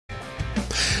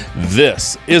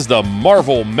This is the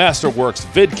Marvel Masterworks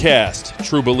vidcast,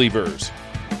 True Believers,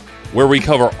 where we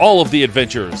cover all of the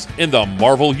adventures in the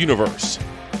Marvel Universe.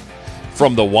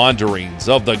 From the wanderings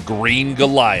of the Green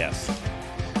Goliath,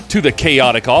 to the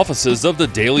chaotic offices of the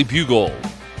Daily Bugle,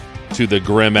 to the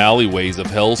grim alleyways of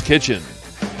Hell's Kitchen,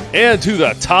 and to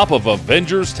the top of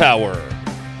Avengers Tower,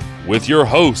 with your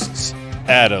hosts,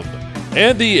 Adam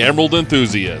and the Emerald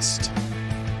Enthusiast.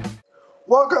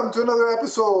 Welcome to another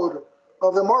episode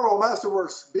of the Marvel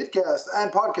Masterworks vidcast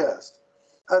and podcast.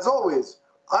 As always,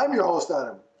 I'm your host,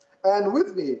 Adam, and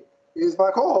with me is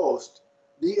my co-host,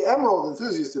 the Emerald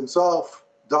Enthusiast himself,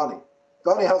 Donnie.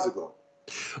 Donnie, how's it going?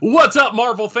 What's up,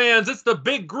 Marvel fans? It's the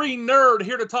Big Green Nerd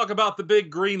here to talk about the Big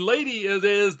Green Lady. It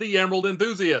is the Emerald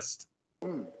Enthusiast.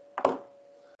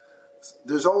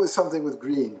 There's always something with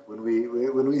green when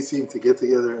we seem to get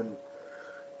together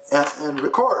and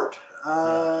record.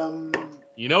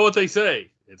 You know what they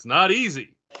say? It's not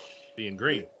easy being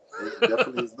green. It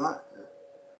definitely is not.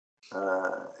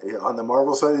 On the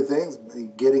Marvel side of things,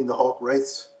 getting the Hulk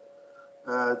rights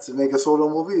to make a solo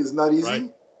movie is not easy.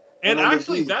 Right. And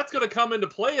actually, that's going to come into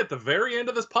play at the very end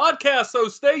of this podcast, so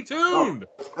stay tuned.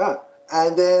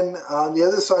 And then on the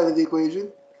other side of the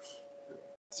equation,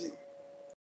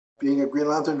 being a Green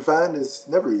Lantern fan is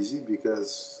never easy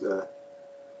because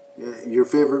your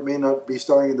favorite may not be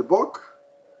starring in the book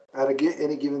at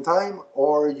any given time,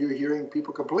 or you're hearing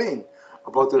people complain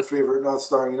about their favorite not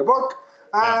starring in a book.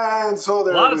 And so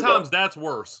there a lot of times that's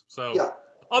worse. So yeah.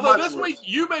 Although this week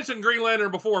you mentioned Green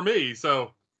Lantern before me,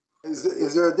 so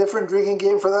is there a different drinking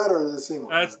game for that, or the same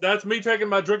one? That's me taking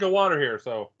my drink of water here.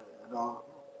 So no.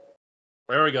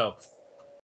 There we go.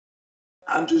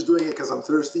 I'm just doing it because I'm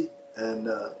thirsty, and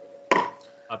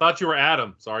I thought you were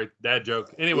Adam. Sorry, dad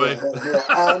joke. Anyway,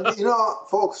 and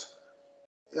folks,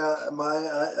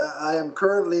 I am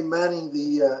currently manning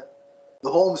the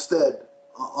homestead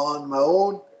on my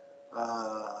own.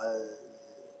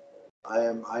 I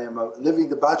am living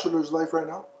the bachelor's life right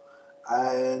now,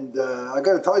 and I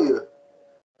got to tell you,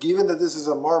 given that this is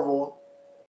a Marvel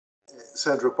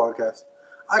centric podcast,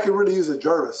 I can really use a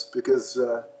Jarvis because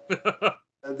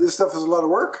this stuff is a lot of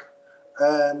work,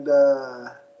 and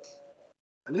I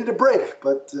need a break.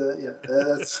 But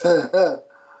that's a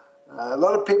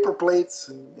lot of paper plates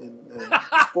and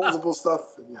disposable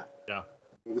stuff. And yeah.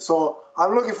 So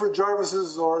I'm looking for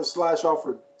Jarvises or /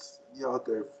 Alfred out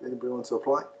there if anybody wants to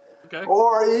apply. Okay.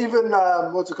 Or even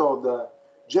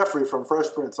Jeffrey from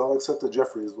Fresh Prince. I'll accept a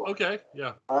Jeffrey as well. Okay.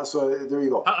 Yeah. So there you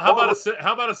go. How about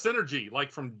a synergy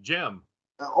like from Gem?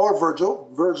 Or Virgil.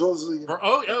 Virgil's.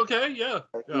 Okay. Yeah.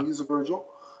 You use a Virgil.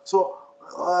 So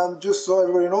just so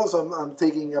everybody knows, I'm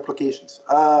taking applications.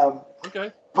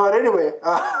 Okay. But anyway,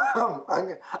 I'm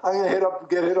gonna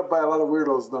get hit up by a lot of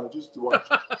weirdos now just to watch.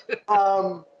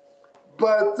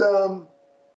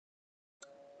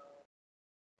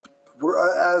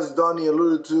 As Donnie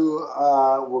alluded to,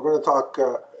 we're going to talk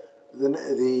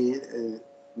the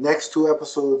next two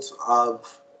episodes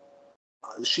of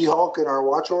She-Hulk in our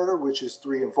watch order, which is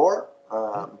 3 and 4.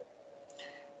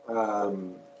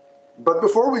 But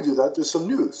before we do that, there's some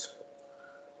news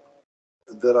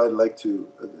that I'd like to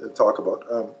talk about.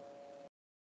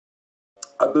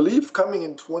 I believe coming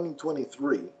in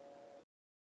 2023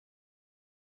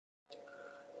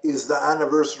 is the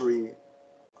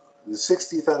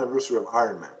 60th anniversary of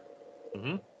Iron-Man.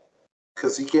 Mm-hmm.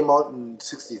 Because he came out in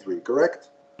 63,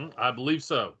 correct? I believe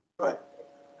so. Right.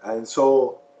 And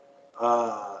so...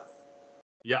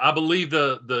 I believe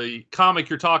the comic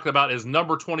you're talking about is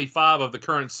number 25 of the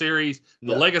current series.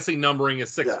 The legacy numbering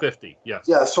is 650. Yes.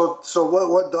 Yeah, so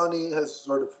what Donnie has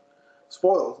sort of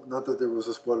spoiled, not that there was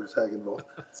a spoiler tag involved,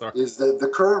 is that the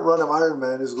current run of Iron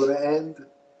Man is going to end,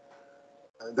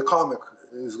 the comic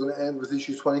is going to end with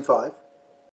issue 25,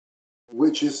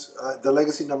 which is, the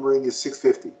legacy numbering is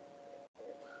 650.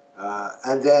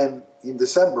 And then in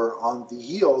December, on the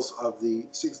heels of the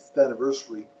 60th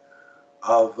anniversary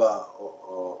of,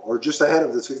 or just ahead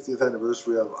of the 60th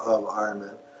anniversary of Iron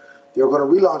Man, they're going to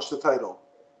relaunch the title,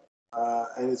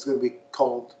 and it's going to be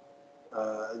called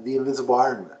The Invincible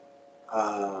Iron-Man,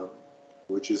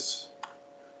 which has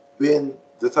been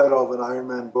the title of an Iron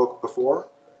Man book before,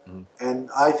 and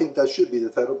I think that should be the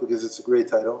title because it's a great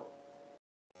title,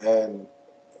 and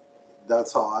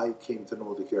that's how I came to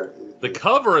know the character. The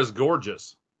cover is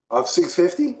gorgeous. Of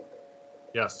 650?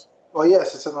 Yes. Well,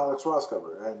 yes, it's an Alex Ross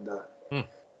cover, and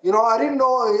I didn't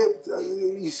know.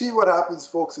 You see, what happens,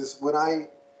 folks, is when I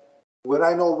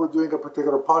know we're doing a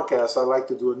particular podcast, I like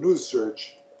to do a news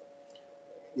search,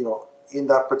 in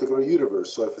that particular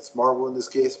universe. So if it's Marvel in this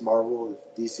case, Marvel,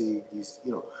 DC,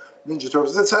 Ninja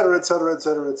Turtles, etc., etc.,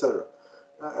 etc., etc.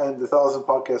 and the 1,000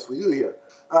 podcasts we do here.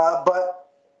 But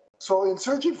so in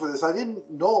searching for this, I didn't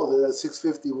know that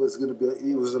 650 was going to be,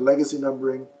 it was a legacy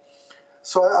numbering.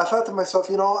 So I thought to myself,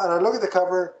 and I look at the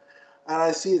cover and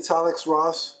I see it's Alex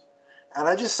Ross. And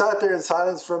I just sat there in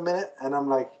silence for a minute and I'm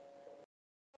like,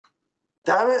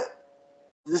 damn it,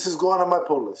 this is going on my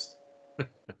pull list.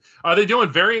 Are they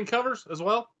doing variant covers as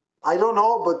well? I don't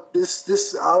know, but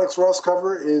this Alex Ross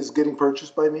cover is getting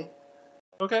purchased by me.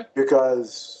 Okay.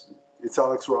 Because it's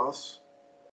Alex Ross.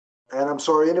 And I'm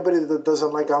sorry, anybody that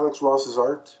doesn't like Alex Ross's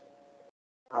art,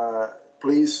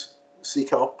 please seek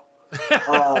help.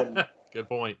 Good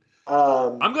point.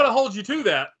 I'm going to hold you to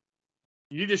that.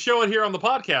 You need to show it here on the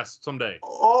podcast someday.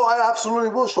 Oh, I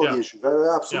absolutely will show the issue.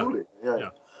 Absolutely. Yeah.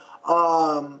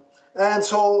 And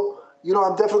so,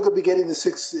 I'm definitely going to be getting the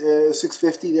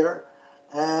 650 there.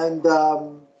 And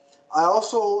I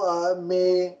also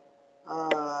may...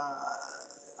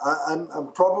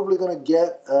 I'm probably going to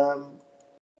get...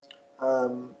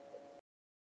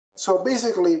 so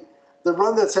basically, the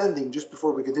run that's ending, just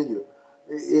before we continue,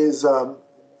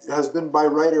 has been by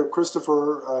writer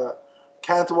Christopher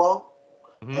Cantwell.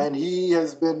 Mm-hmm. And he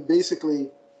has been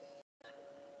basically...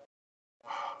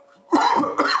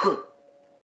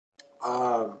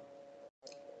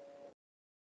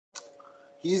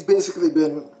 he's basically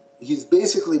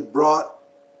brought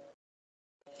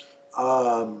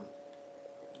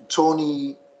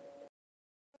Tony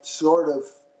sort of...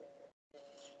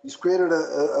 He's created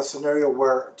a scenario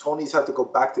where Tony's had to go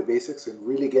back to basics and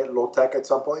really get low tech at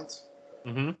some points.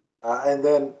 Mm-hmm. And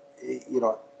then,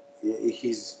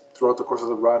 he's throughout the course of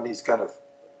the run, he's kind of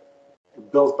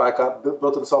built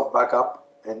himself back up,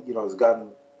 and has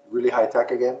gotten really high tech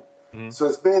again. Mm-hmm. So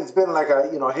it's been like a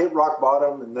hit rock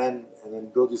bottom and then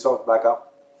build yourself back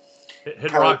up.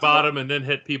 Hit rock bottom and then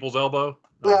hit people's elbow.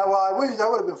 Yeah, well, I wish that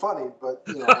would have been funny, but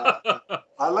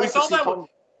I like to see Tony.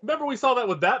 Remember, we saw that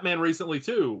with Batman recently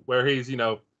too, where he's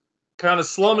kind of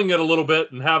slumming it a little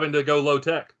bit and having to go low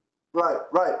tech. Right,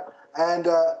 and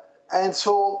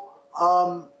so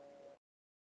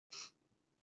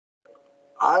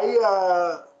I've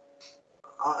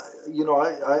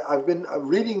been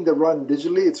reading the run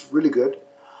digitally. It's really good.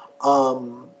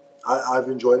 I've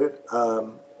enjoyed it,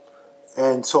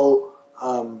 and so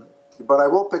but I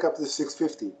will pick up the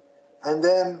 650, and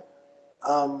then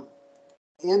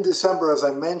in December, as I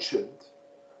mentioned,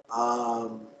 I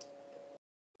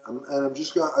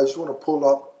just want to pull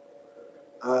up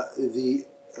the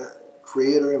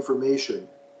creator information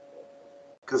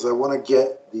because I want to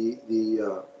get the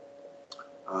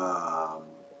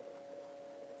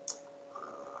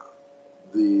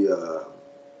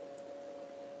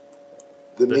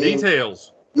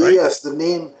details. Right? Yes, the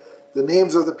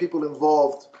names of the people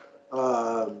involved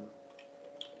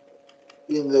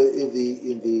in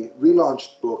the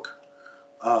relaunch book.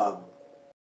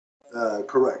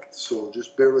 Correct. So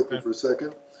just bear with me for a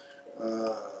second.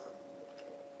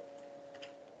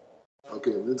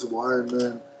 Okay, Invincible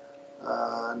Iron-Man,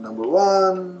 number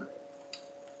 1,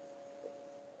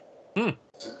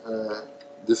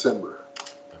 December.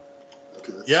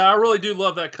 Okay, I really do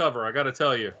love that cover. I got to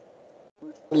tell you.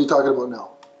 What are you talking about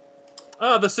now?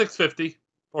 The 650,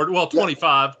 or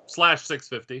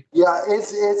 25/650. Yeah,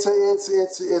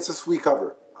 it's a sweet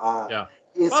cover. By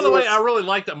the way, I really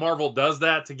like that Marvel does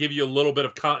that to give you a little bit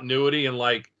of continuity and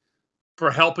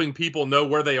for helping people know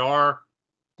where they are.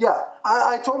 Yeah,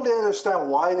 I totally understand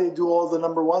why they do all the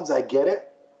number ones. I get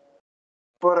it.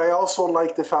 But I also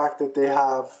like the fact that they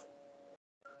have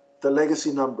the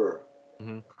legacy number.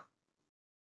 Mm-hmm.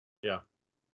 Yeah.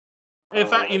 In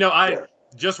fact, I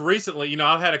just recently,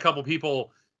 I've had a couple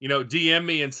people, DM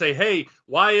me and say, hey,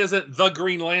 why isn't The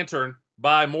Green Lantern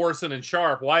by Morrison and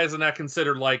Sharp? Why isn't that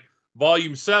considered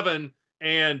Volume 7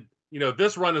 and,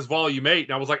 this run is Volume 8?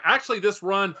 And I was like, actually, this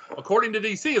run, according to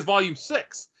DC, is Volume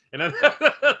 6. And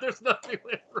there's nothing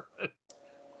different.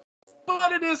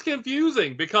 But it is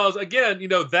confusing because, again,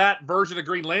 that version of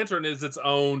Green Lantern is its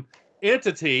own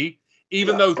entity,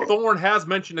 even though Thorne has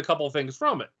mentioned a couple of things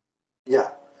from it.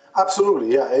 Yeah,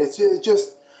 absolutely. Yeah, it's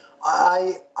just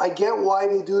I get why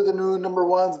they do the new number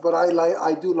ones, but I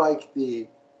like the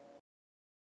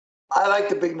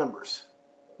big numbers.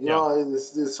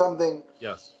 There's something.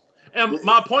 Yes, and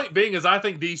my point being is I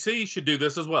think DC should do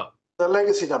this as well. The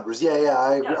legacy numbers. Yeah,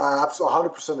 I agree. I absolutely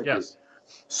 100% agree. Yes.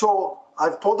 So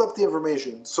I've pulled up the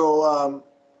information. So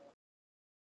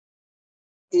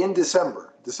in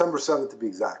December 7th to be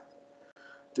exact,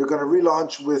 they're going to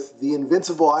relaunch with the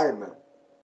Invincible Iron-Man.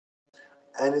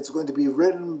 And it's going to be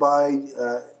written by,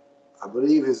 I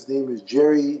believe his name is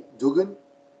Jerry Dugan.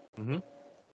 Mm-hmm.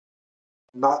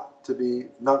 Not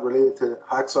related to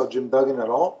Hacksaw Jim Duggan at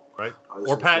all. Right.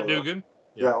 Or Pat Dugan.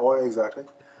 Yeah, or exactly.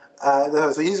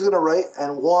 So he's going to write,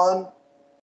 and Juan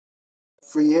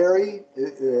Frieri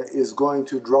is going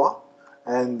to draw,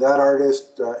 and that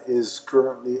artist is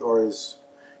currently, or is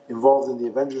involved in the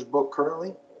Avengers book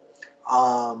currently.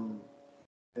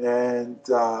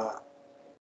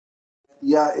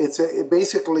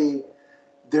 Basically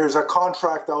there's a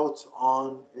contract out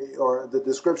on, or the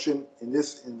description in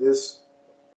this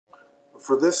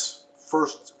for this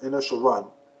first initial run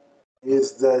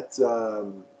is that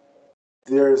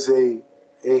there's a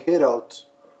hit out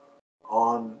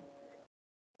on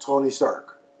Tony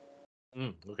Stark.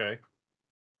 Okay.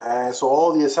 And so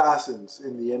all the assassins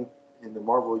in the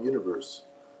Marvel universe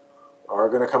are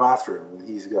going to come after him, and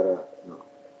he's got to.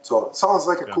 So it sounds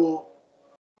like a cool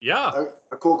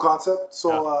concept.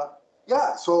 So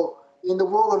so in the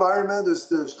world of Iron Man,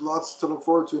 there's lots to look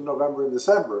forward to in November and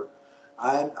December,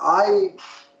 and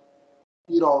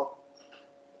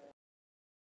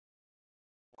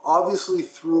obviously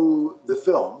through the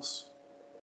films,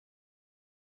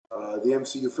 the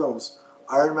MCU films,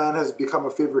 Iron Man has become a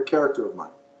favorite character of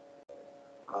mine.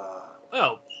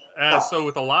 So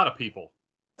with a lot of people.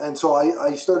 And so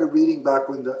I started reading back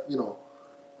when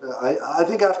I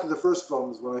think after the first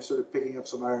film is when I started picking up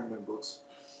some Iron Man books.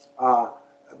 But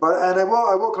I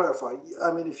will clarify.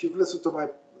 I mean, if you've listened to my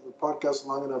podcast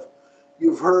long enough,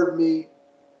 you've heard me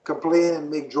complain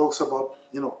and make jokes about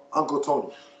Uncle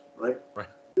Tony, right? Right.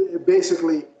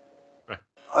 Basically,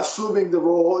 assuming the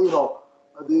role,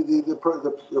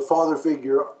 the father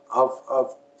figure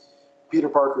of Peter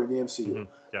Parker in the MCU. Mm-hmm.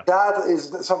 Yeah. That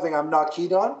is something I'm not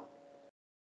keen on.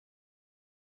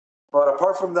 But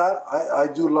apart from that, I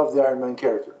do love the Iron Man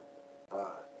character.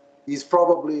 He's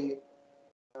probably,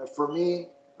 for me,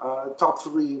 top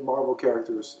 3 Marvel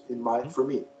characters for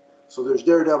me. So there's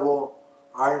Daredevil,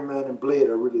 Iron Man, and Blade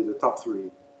are really the top 3.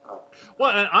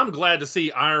 Well, and I'm glad to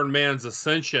see Iron Man's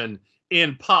ascension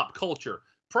in pop culture.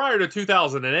 Prior to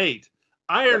 2008,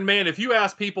 Iron Man, if you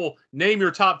ask people, name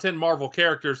your top 10 Marvel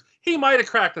characters, he might have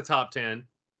cracked the top 10.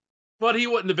 But he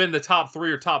wouldn't have been the top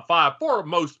 3 or top 5 for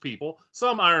most people.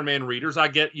 Some Iron Man readers, I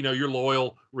get, your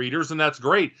loyal readers, and that's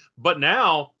great. But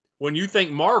now, when you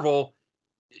think Marvel,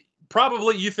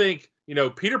 probably you think,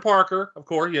 Peter Parker, of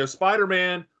course,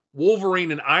 Spider-Man,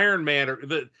 Wolverine, and Iron Man,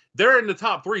 they're in the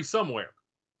top 3 somewhere.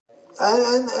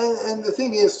 And the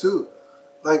thing is, too,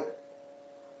 like,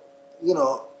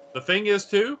 The thing is,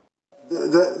 too?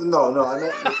 No, I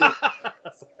meant,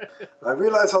 I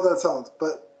realize how that sounds,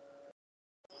 but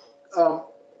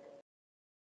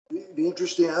the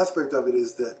interesting aspect of it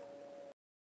is that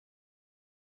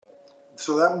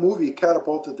so that movie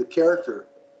catapulted the character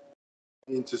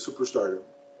into superstardom,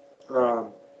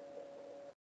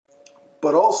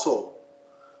 but also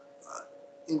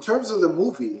in terms of the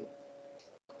movie,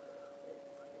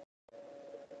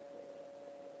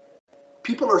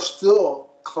 people are still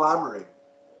clamoring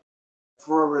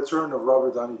for a return of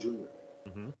Robert Downey Jr.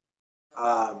 Mm-hmm.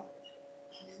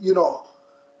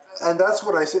 And that's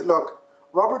what I said. Look,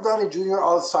 Robert Downey Jr.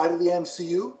 outside of the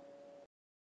MCU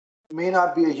may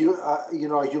not be a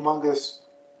humongous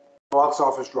box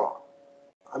office draw.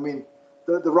 I mean,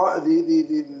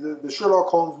 the Sherlock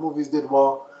Holmes movies did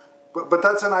well, but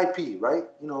that's an IP, right?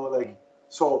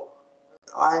 So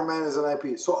Iron Man is an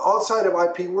IP. So outside of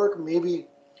IP work, maybe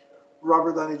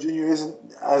Robert Downey Jr.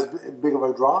 isn't as big of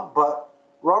a draw, but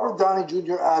Robert Downey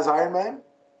Jr. as Iron Man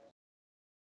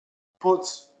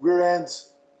puts rear ends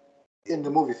in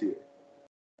the movie theater.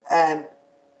 And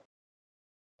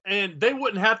they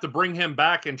wouldn't have to bring him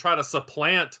back and try to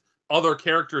supplant other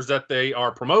characters that they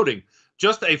are promoting.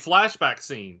 Just a flashback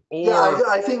scene. Or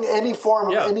I think any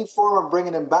form of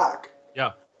bringing him back.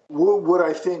 Yeah. Would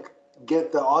I think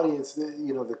get the audience,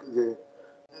 the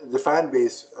fan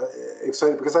base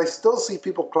excited, because I still see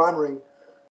people clamoring,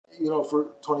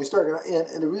 for Tony Stark.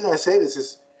 And the reason I say this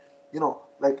is, the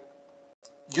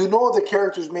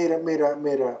characters made an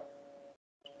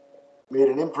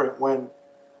imprint when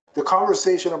the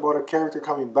conversation about a character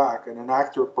coming back and an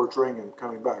actor portraying him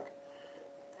coming back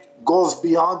goes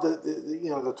beyond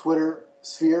the Twitter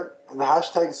sphere and the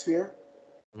hashtag sphere,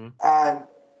 and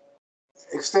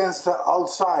extends to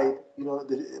outside.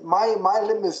 My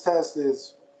litmus test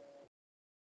is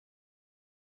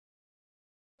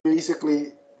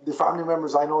basically the family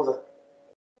members I know that,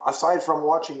 aside from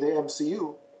watching the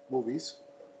MCU movies,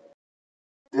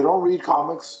 they don't read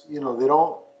comics. They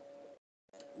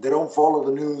don't follow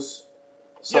the news.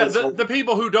 Yeah, the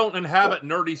people who don't inhabit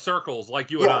nerdy circles like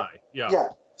you and I.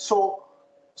 Yeah. So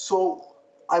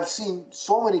I've seen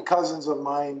so many cousins of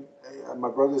mine and my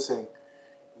brother saying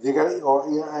they got,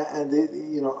 and they,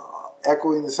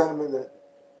 echoing the sentiment that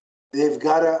they've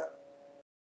gotta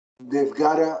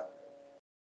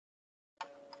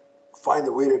find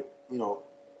a way to,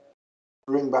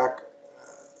 bring back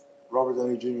Robert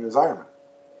Downey Jr. as Iron Man.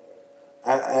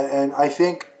 And I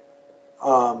think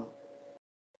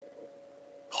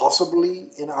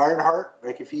possibly in Ironheart,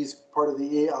 like if he's part of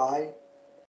the AI,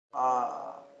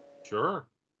 sure,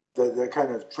 that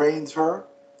kind of trains her.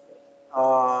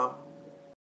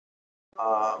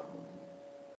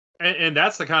 And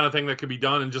that's the kind of thing that could be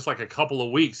done in just like a couple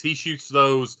of weeks. He shoots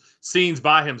those scenes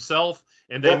by himself,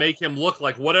 and they make him look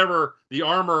like whatever the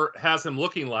armor has him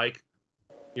looking like,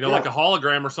 like a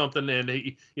hologram or something. And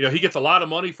he gets a lot of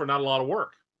money for not a lot of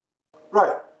work.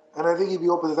 Right. And I think he'd be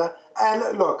open to that.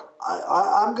 And look,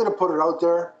 I'm going to put it out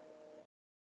there.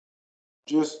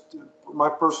 Just my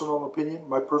personal opinion,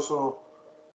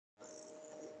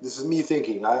 this is me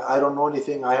thinking. I don't know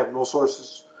anything. I have no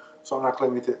sources. So I'm not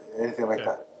claiming anything like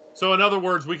that. So in other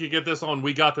words, we could get this on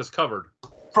We Got This Covered.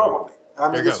 Probably. I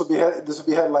mean, this will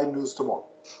be headline news tomorrow.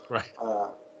 Right.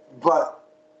 But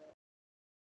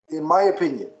in my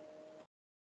opinion,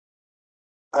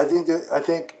 I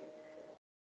think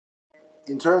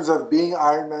in terms of being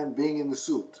Iron Man, being in the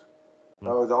suit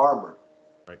or the armor,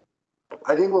 right?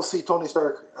 I think we'll see Tony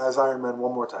Stark as Iron Man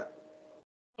one more time.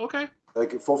 Okay.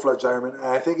 Like a full-fledged Iron Man, and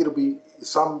I think it'll be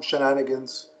some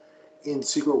shenanigans in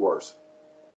Secret Wars.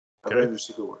 Okay. Avengers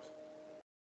Secret Wars.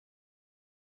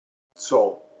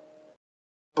 So,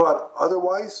 but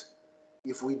otherwise,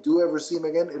 if we do ever see him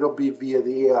again, it'll be via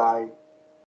the AI.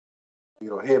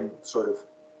 Him sort of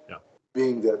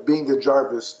being the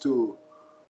Jarvis to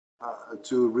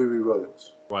Riri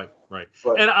Williams. Right.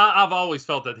 But, and I've always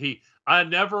felt that I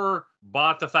never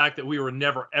bought the fact that we were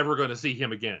never ever going to see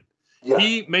him again. Yeah.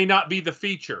 He may not be the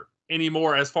feature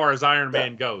anymore as far as Iron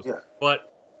Man goes,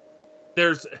 but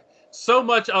there's so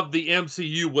much of the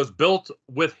MCU was built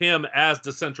with him as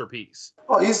the centerpiece.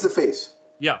 Oh, he's the face.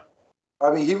 Yeah.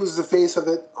 I mean, he was the face of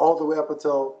it all the way up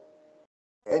until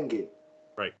Endgame.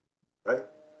 Right.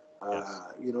 Yes.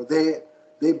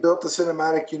 They built the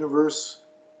cinematic universe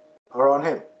around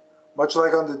him. Much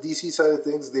like on the DC side of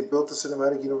things, they built the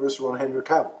cinematic universe around Henry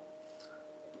Cavill.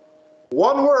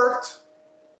 One worked.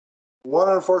 One,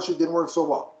 unfortunately, didn't work so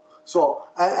well. So,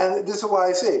 and this is why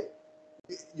I say,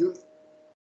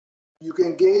 you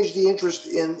can gauge the interest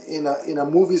in a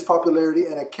movie's popularity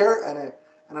and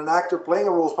an actor playing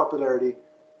a role's popularity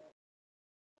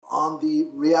on the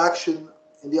reaction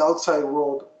in the outside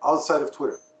world, outside of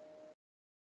Twitter.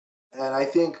 And I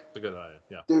think it's a good idea.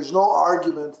 Yeah. There's no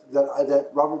argument that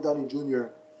Robert Downey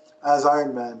Jr. as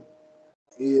Iron Man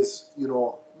is,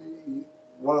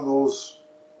 one of those,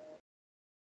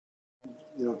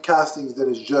 castings that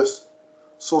is just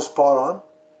so spot on.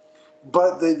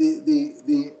 But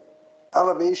the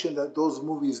elevation that those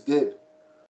movies did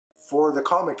for the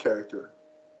comic character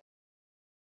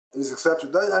is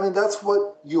exceptional. I mean, that's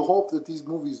what you hope that these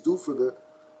movies do for the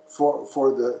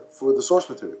source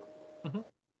material. Mm-hmm.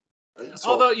 Right? So,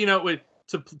 although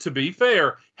to be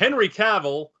fair, Henry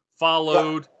Cavill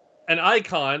followed an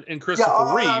icon in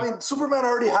Christopher Reeve. I mean, Superman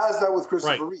already has that with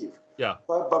Christopher Reeve. Yeah.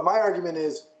 But my argument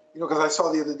is, because I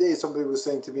saw the other day somebody was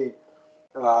saying to me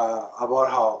about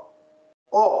how,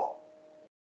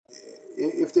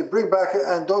 if they bring back,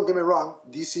 and don't get me wrong,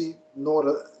 DC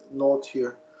note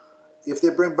here, if they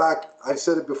bring back, I've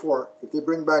said it before, if they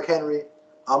bring back Henry,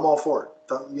 I'm all for it.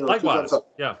 Likewise,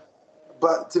 yeah.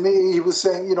 But to me, he was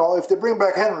saying, if they bring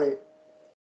back Henry,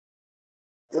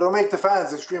 it'll make the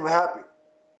fans extremely happy.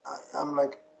 I'm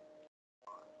like,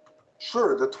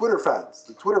 sure, the Twitter fans,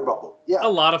 the Twitter bubble, yeah. A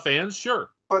lot of fans, sure.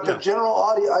 But the general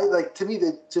audience,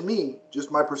 to me,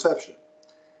 just my perception,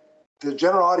 the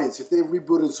general audience, if they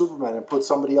rebooted Superman and put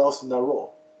somebody else in that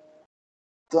role,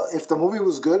 if the movie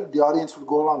was good, the audience would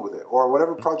go along with it. Or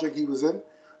whatever project he was in,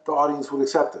 the audience would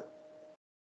accept it.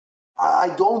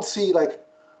 I don't see,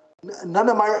 none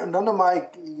of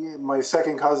my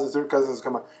second cousins, third cousins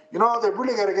come on. They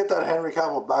really got to get that Henry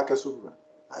Cavill back as Superman.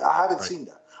 I haven't seen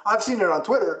that. I've seen it on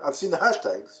Twitter. I've seen the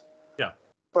hashtags. Yeah.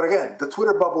 But again, the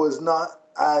Twitter bubble is not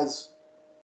as,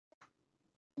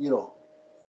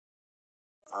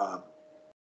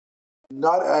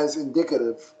 not as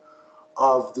indicative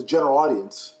of the general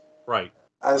audience, right?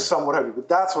 As some would have it. But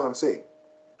that's what I'm saying.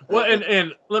 Well,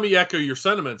 and let me echo your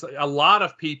sentiments. A lot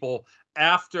of people,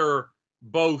 after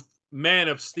both Man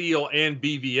of Steel and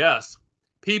BVS,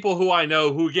 people who I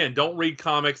know who, again, don't read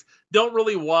comics, don't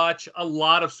really watch a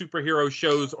lot of superhero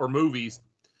shows or movies,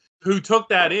 who took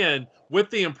that in with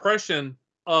the impression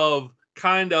of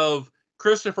kind of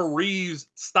Christopher Reeve's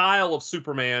style of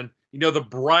Superman, the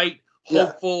bright,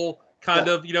 hopeful, kind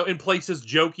of, in places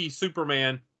jokey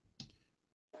Superman.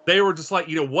 They were just like,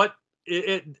 what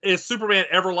is Superman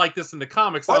ever like this in the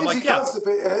comics? Why I'm is like, he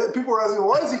constipated? People were asking,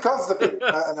 why is he constipated?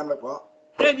 And I'm like, well.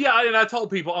 And I told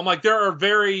people, I'm like, there are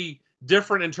very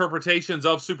different interpretations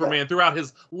of Superman throughout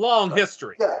his long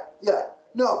history. Yeah.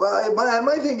 No, but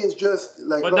my thing is just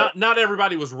like, but not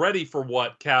everybody was ready for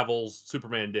what Cavill's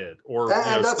Superman did, or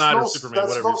Snyder's Superman,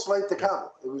 whatever. That's no slight to Cavill.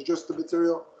 It was just the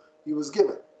material he was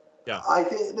given. Yeah. I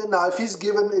think now if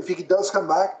he does come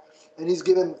back and he's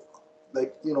given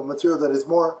material that is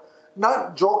more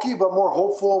not jokey but more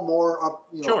hopeful, more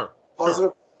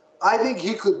positive, I think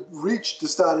he could reach the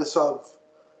status of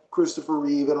Christopher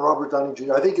Reeve and Robert Downey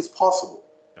Jr. I think it's possible.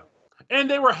 Yeah. And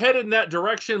they were headed in that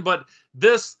direction, but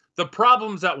the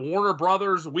problems that Warner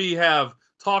Brothers we have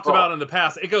talked about in the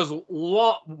past, it goes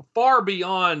far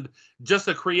beyond just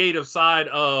the creative side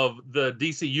of the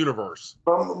DC universe.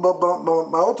 But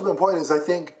my ultimate point is, I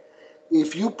think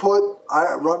if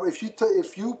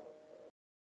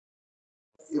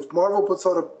Marvel puts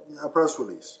out a press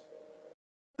release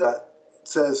that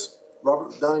says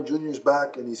Robert Downey Jr. is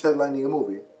back and he's headlining a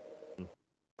movie,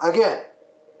 again,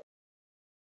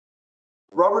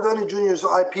 Robert Downey Jr.'s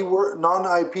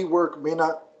non-IP work may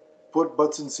not put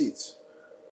butts in seats.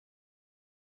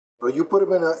 But you put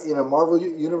him in a Marvel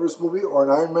Universe movie or an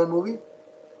Iron Man movie,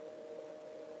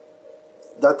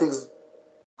 that thing's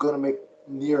going to make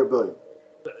near $1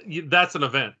 billion. That's an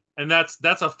event. And that's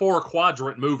a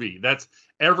 4-quadrant movie. That's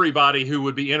everybody who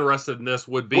would be interested in this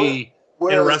would be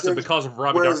interested because of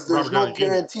Robert Downey Jr.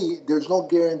 There's no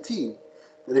guarantee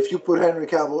that if you put Henry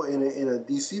Cavill in a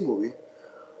DC movie,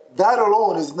 that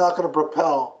alone is not going to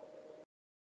propel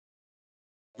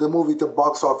the movie to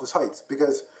box office heights,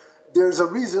 because there's a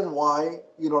reason why,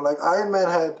 like Iron Man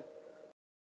had,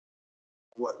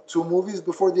 2 movies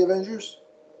before the Avengers?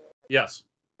 Yes.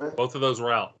 Right? Both of those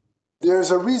were out.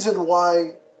 There's a reason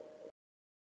why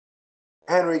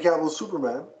Henry Cavill's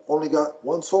Superman only got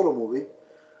 1 solo movie,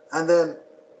 and then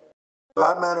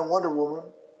Batman and Wonder Woman,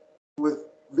 with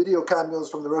video cameos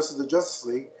from the rest of the Justice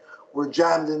League, were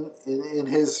jammed in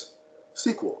his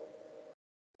sequel.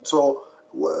 So,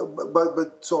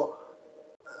 so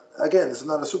again, this is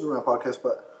not a Superman podcast,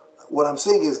 but what I'm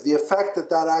saying is the effect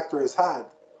that actor has had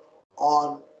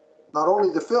on not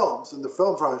only the films and the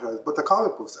film franchise, but the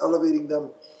comic books, elevating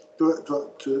them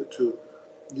to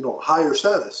higher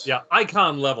status. Yeah,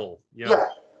 icon level. Yeah,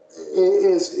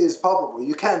 is palpable.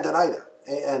 You can't deny that,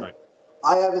 and right.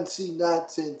 I haven't seen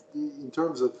that in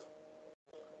terms of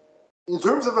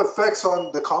effects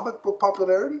on the comic book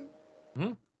popularity.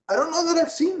 Mm-hmm. I don't know that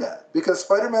I've seen that, because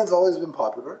Spider-Man's always been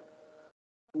popular.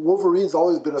 Wolverine's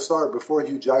always been a star before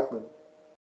Hugh Jackman.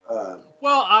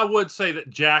 Well, I would say that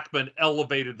Jackman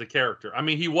elevated the character. I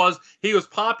mean, he was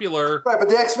popular. Right, but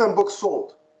the X-Men books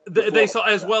sold. They saw,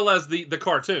 as well as the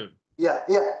cartoon. Yeah.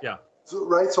 So,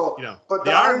 right, so but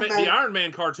the Iron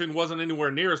Man cartoon wasn't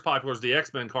anywhere near as popular as the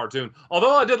X-Men cartoon.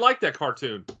 Although I did like that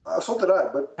cartoon. So did I.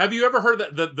 But have you ever heard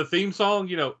that the theme song?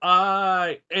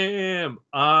 I am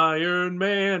Iron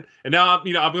Man. And now I'm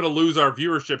going to lose our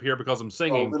viewership here because I'm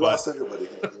singing. We lost everybody.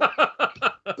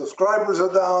 Subscribers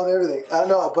are down. Everything. I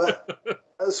know, but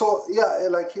so yeah,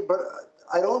 but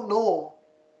I don't know.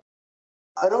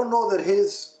 I don't know that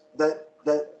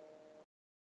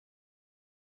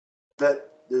that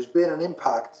there's been an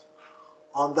impact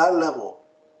on that level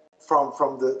from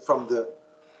the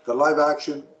live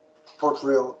action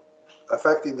portrayal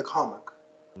affecting the comic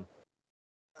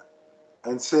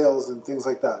and sales and things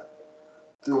like that.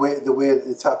 The way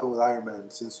it's happened with Iron Man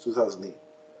since 2008.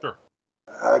 Sure.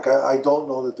 I don't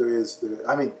know that there is.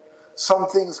 I mean, some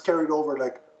things carried over,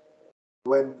 like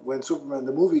when Superman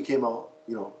the movie came out.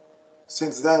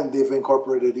 Since then they've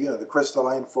incorporated the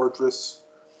Crystalline Fortress.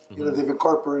 They've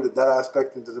incorporated that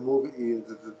aspect into the movie,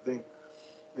 the thing.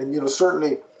 And,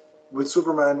 certainly with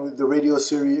Superman, with the radio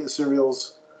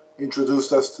serials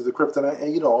introduced us to the kryptonite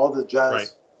and, all the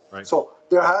jazz. Right. So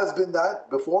there has been that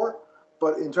before,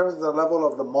 but in terms of the level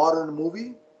of the modern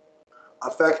movie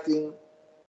affecting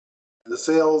the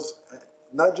sales,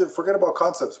 not just forget about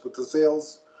concepts, but the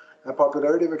sales and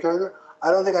popularity of a character,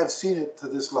 I don't think I've seen it to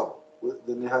this level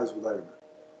than it has with Iron Man.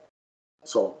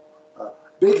 So,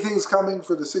 big things coming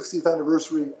for the 60th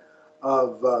anniversary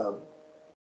of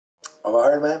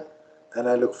Iron Man, and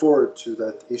I look forward to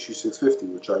that issue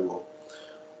 650, which I will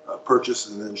purchase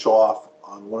and then show off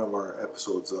on one of our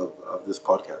episodes of this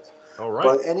podcast. All right.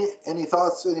 But any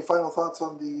thoughts? Any final thoughts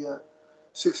on the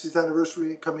 60th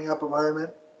anniversary coming up of Iron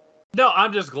Man? No,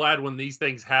 I'm just glad when these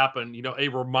things happen. A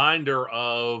reminder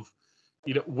of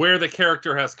where the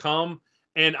character has come,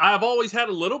 and I've always had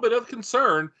a little bit of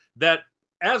concern that,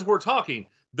 as we're talking,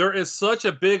 there is such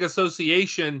a big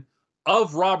association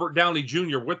of Robert Downey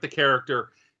Jr. with the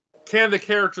character. can the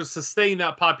character sustain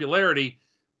that popularity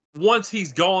once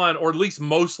he's gone, or at least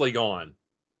mostly gone?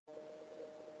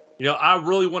 You know, I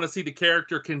really want to see the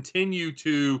character continue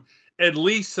to at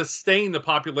least sustain the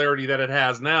popularity that it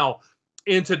has now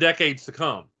into decades to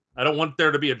come. I don't want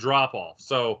there to be a drop off.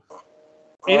 So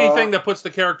anything that puts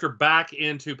the character back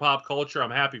into pop culture,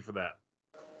 I'm happy for that.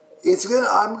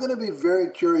 I'm gonna be very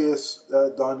curious,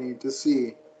 Donnie, to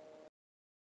see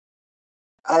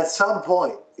at some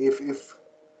point if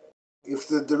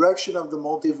the direction of the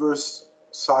multiverse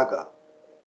saga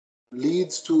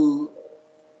leads to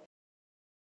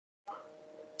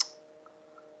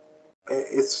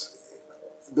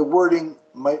the wording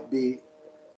might be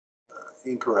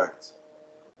incorrect,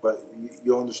 but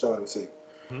you understand what I'm saying.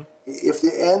 Mm-hmm. If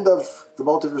the end of the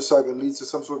multiverse saga leads to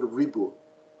some sort of reboot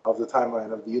of the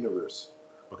timeline of the universe,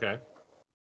 okay.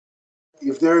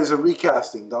 If there is a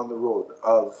recasting down the road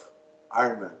of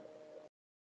Iron Man,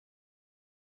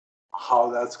 how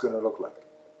that's going to look like.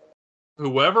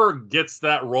 Whoever gets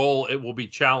that role, it will be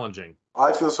challenging.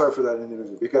 I feel sorry for that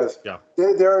individual because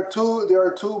there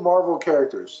are two Marvel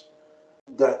characters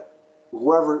that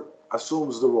whoever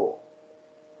assumes the role,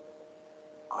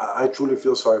 I truly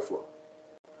feel sorry for,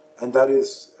 and that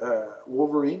is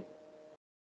Wolverine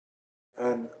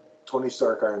and Tony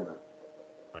Stark Iron Man.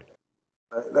 Right.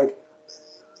 Like,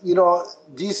 you know,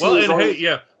 DC. Well, and always,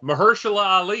 Mahershala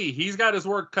Ali, he's got his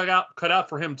work cut out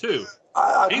for him too.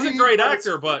 He's a great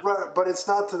actor, but it's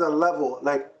not to the level.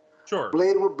 Like, sure,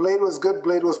 Blade was good.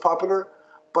 Blade was popular,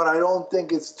 but I don't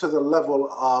think it's to the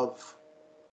level of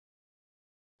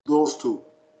those two.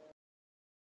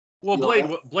 Well,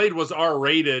 Blade was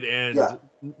R-rated and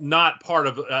not part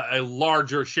of a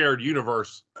larger shared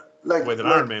universe the way that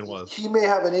Iron Man was. He may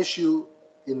have an issue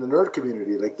in the nerd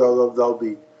community. Like they'll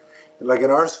be, like in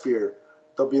our sphere,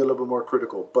 they'll be a little bit more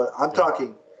critical. But I'm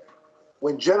talking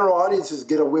when general audiences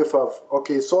get a whiff of,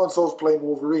 okay, so-and-so's playing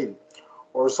Wolverine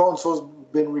or so-and-so's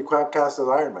been recast as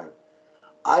Iron Man,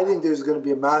 I think there's going to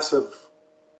be a massive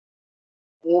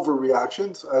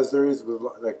overreactions as there is with,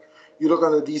 like, you look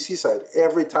on the DC side,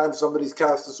 every time somebody's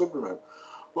cast as Superman,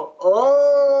 but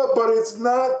it's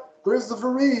not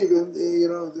Christopher Reeve, and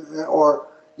or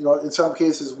in some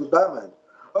cases with Batman.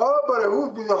 But it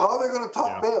would be how they're going to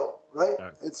top Bale, right?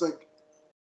 Yeah. It's like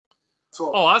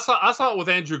so. Oh, I saw it with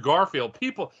Andrew Garfield.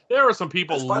 There were some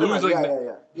people losing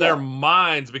their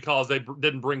minds because they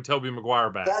didn't bring Tobey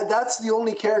Maguire back. That's the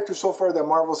only character so far that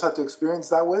Marvel's had to experience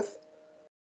that with.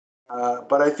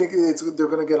 But I think they're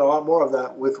going to get a lot more of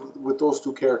that with those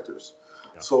two characters.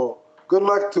 Yeah. So good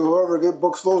luck to whoever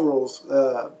books those roles.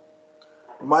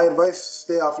 My advice: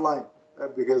 stay offline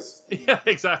because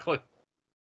exactly.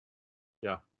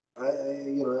 Yeah.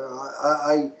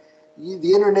 The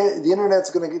internet's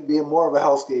going to be more of a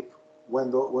hellscape when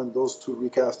those two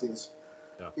recastings.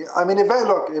 Yeah. I mean,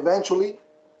 eventually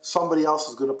somebody else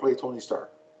is going to play Tony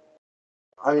Stark.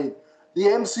 I mean, the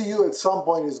MCU at some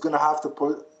point is going to have to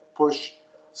push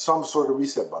some sort of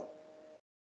reset button.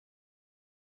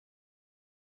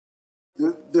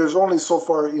 There's only so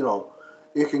far,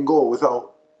 it can go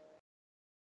without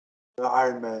the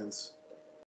Iron Mans,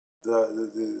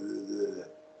 the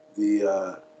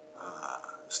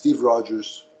Steve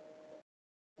Rogers,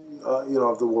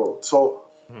 of the world. So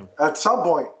at some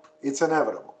point, it's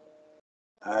inevitable.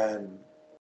 And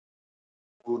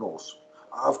who knows?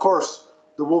 Of course,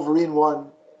 the Wolverine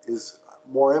one is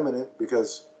more imminent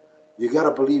because you got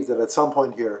to believe that at some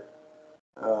point here,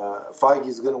 Feige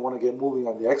is going to want to get moving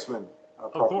on the X-Men.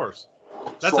 Of course.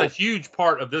 That's a huge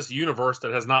part of this universe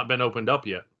that has not been opened up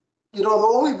yet. The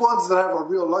only ones that have a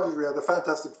real luxury are the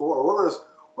Fantastic Four. Whoever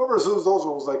assumes those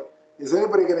roles, like, is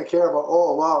anybody going to care about,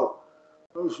 oh, wow,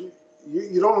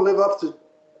 you don't live up to,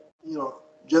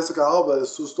 Jessica Alba as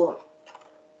Sue Storm.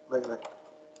 Like,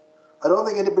 I don't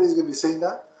think anybody's going to be saying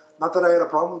that. Not that I had a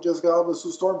problem with Jessica Alba as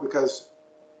Sue Storm, because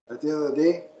at the end of the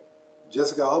day,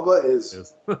 Jessica Alba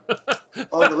is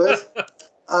on the list.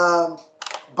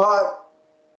 But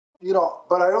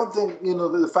I don't think,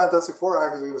 the Fantastic Four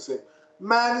actors are going to say,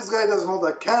 man, this guy doesn't hold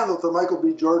a candle to Michael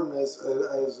B. Jordan as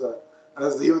the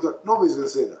hero. Nobody's going to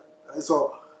say that.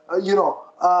 So,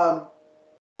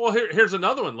 well, here's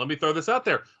another one. Let me throw this out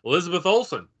there. Elizabeth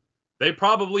Olsen. They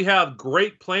probably have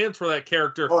great plans for that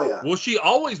character. Oh, yeah. Will she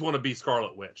always want to be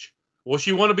Scarlet Witch? Will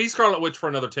she want to be Scarlet Witch for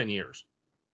another 10 years?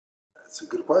 That's a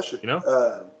good question. And I've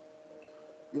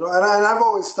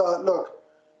always thought, look,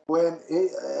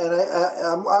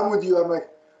 I'm with you. I'm like,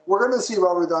 we're going to see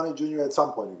Robert Downey Jr. at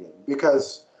some point again,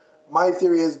 because my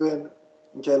theory has been,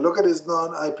 okay, look at his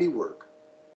non-IP work.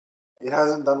 It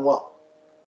hasn't done well.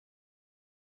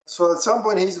 So at some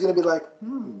point he's going to be like,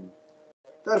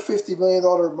 that $50 million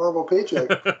Marvel paycheck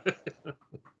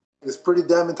is pretty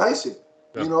damn enticing,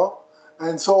 you know?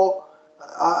 And so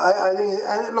I think,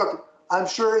 and look, I'm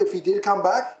sure if he did come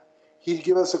back, he'd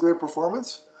give us a great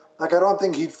performance. Like, I don't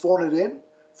think he'd phone it in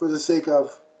for the sake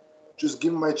of just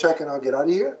give me my check and I'll get out of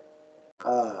here.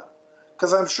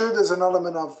 Because I'm sure there's an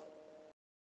element of,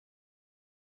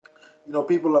 you know,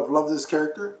 people have loved this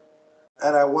character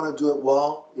and I want to do it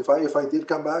well if I did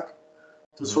come back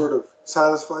to sort of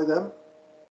satisfy them.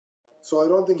 So I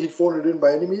don't think he'd phone it in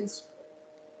by any means.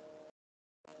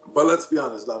 But let's be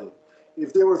honest, Donnie.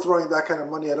 If they were throwing that kind of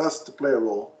money at us to play a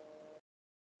role,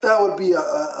 that would be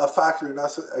a factor in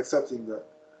us accepting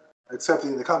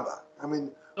the comeback. I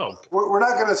mean, we're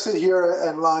not going to sit here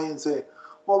and lie and say,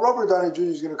 well, Robert Downey Jr.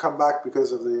 is going to come back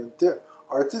because of the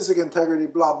artistic integrity,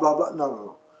 blah, blah, blah.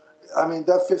 No. I mean,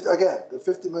 the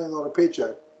 $50 million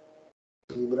paycheck,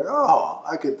 you'd be like, oh,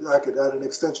 I could add an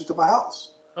extension to my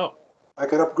house. Oh. I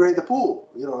could upgrade the pool,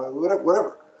 you know,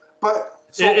 whatever. But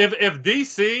so, if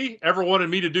DC ever wanted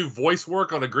me to do voice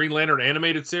work on a Green Lantern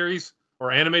animated series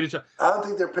or animated show, I don't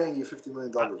think they're paying you $50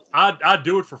 million. I'd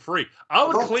do it for free.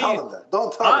 Don't tell them that.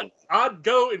 Don't tell them. I'd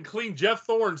go and clean Jeff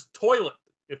Thorne's toilet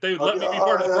if they would let me be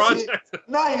part of the project.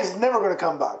 No, he's never going to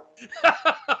come back.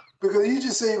 Because you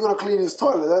just say you're going to clean his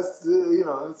toilet. That's, you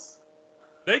know, it's...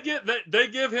 They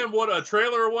give him a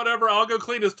trailer or whatever. I'll go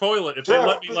clean his toilet if they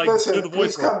let me do the voice.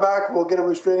 Please come back. We'll get a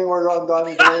restraining order on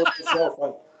Donnie. It's all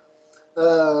fun.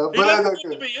 But I digress.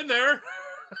 To be in there.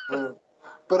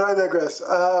 But I digress.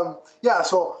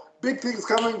 So big things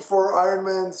coming for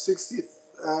Ironman's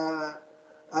 60th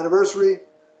anniversary.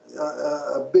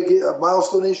 A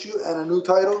milestone issue and a new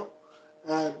title,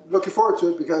 and looking forward to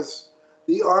it because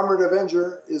the Armored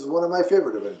Avenger is one of my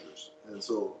favorite Avengers, and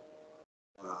so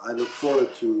I look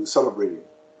forward to celebrating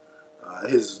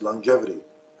his longevity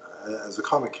as a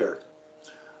comic character.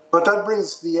 But that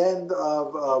brings the end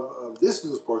of this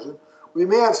news portion. We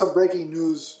may have some breaking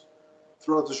news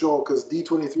throughout the show because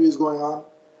D23 is going on,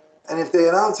 and if they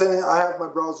announce anything, I have my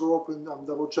browser open. I'm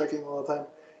double checking all the time.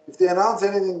 If they announce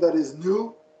anything that is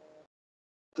new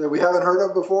that we haven't heard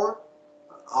of before,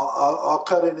 I'll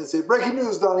cut in and say breaking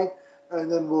news, Donnie,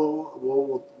 and then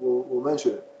we'll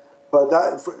mention it. But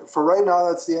that for right now,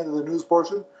 that's the end of the news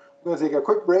portion. We're going to take a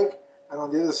quick break, and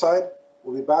on the other side,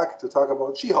 we'll be back to talk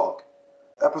about She-Hulk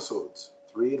episodes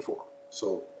 3 and 4.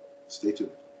 So stay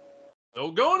tuned.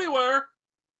 Don't go anywhere.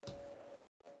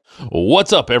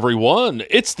 What's up, everyone?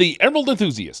 It's the Emerald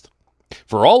Enthusiast.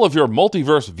 For all of your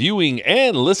multiverse viewing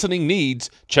and listening needs,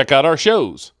 check out our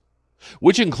shows,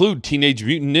 which include Teenage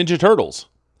Mutant Ninja Turtles,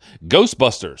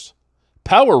 Ghostbusters,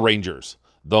 Power Rangers,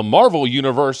 the Marvel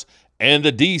Universe, and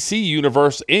the DC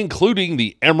Universe, including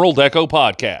the Emerald Echo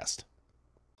podcast.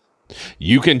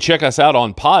 You can check us out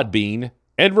on Podbean,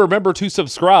 and remember to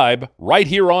subscribe right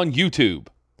here on YouTube.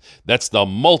 That's the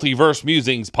Multiverse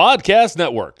Musings Podcast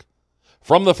Network.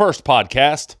 From the first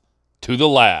podcast to the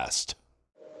last.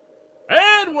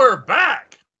 And we're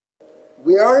back!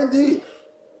 We are indeed.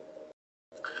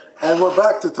 And we're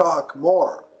back to talk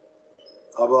more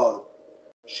about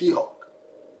She-Hulk,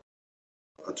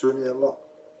 Attorney at Law.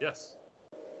 Yes.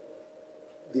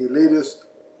 The latest...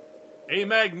 A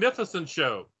magnificent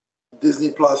show.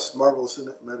 Disney Plus Marvel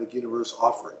Cinematic Universe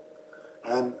offering.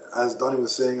 And as Donnie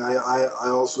was saying, I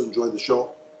also enjoyed the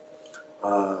show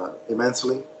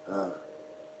immensely.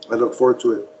 I look forward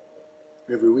to it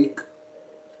every week.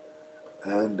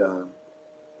 And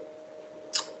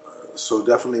so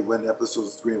definitely when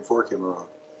episodes 3 and 4 came around,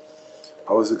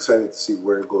 I was excited to see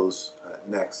where it goes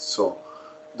next. So,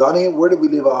 Donnie, where did we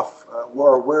leave off?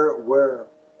 Where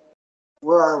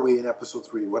are we in episode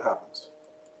 3? What happens?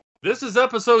 This is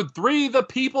episode 3, The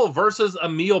People versus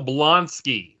Emil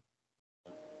Blonsky.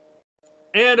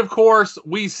 And, of course,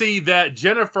 we see that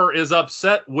Jennifer is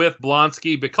upset with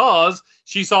Blonsky because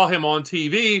she saw him on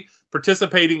TV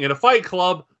participating in a fight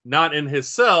club, not in his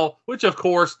cell, which, of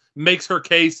course, makes her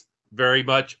case very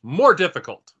much more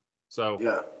difficult. So,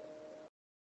 yeah.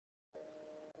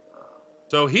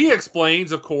 So he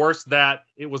explains, of course, that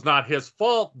it was not his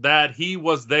fault, that he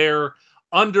was there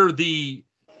under the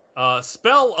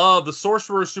spell of the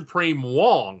Sorcerer Supreme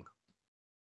Wong.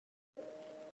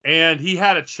 And he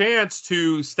had a chance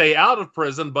to stay out of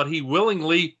prison, but he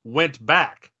willingly went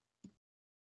back.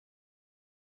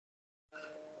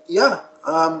 Yeah.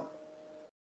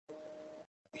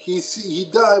 He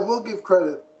does. I will give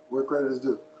credit where credit is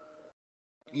due.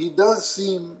 There does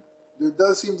seem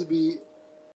to be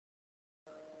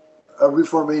a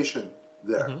reformation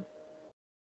there. Mm-hmm.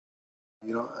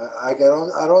 You know, I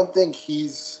don't think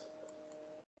he's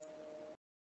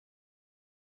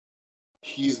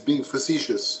being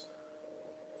facetious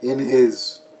in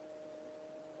his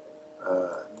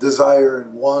desire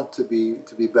and want to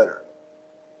be better.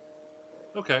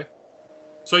 Okay.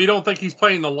 So you don't think he's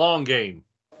playing the long game?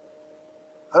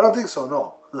 I don't think so.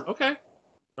 No. Okay.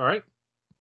 All right.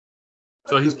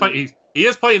 So he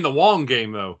is playing the Wong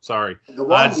game, though. Sorry. The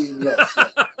Wong game, yes.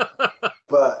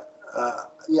 But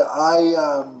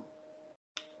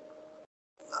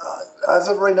as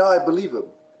of right now, I believe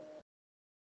him.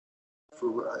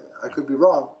 I could be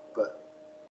wrong, but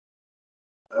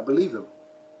I believe him.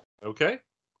 Okay.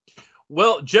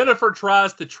 Well, Jennifer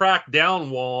tries to track down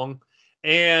Wong,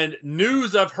 and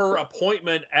news of her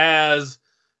appointment as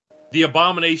the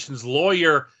Abomination's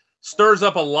lawyer stirs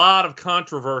up a lot of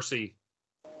controversy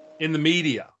in the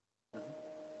media.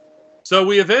 So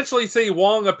we eventually see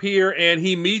Wong appear, and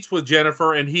he meets with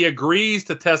Jennifer, and he agrees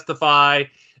to testify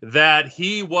that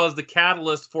he was the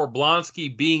catalyst for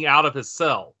Blonsky being out of his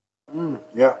cell.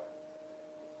 Yeah.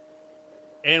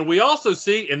 And we also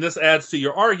see, and this adds to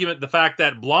your argument, the fact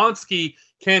that Blonsky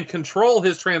can control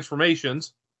his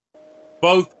transformations,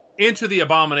 both into the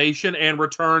Abomination and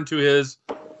return to his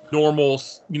normal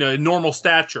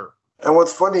stature. And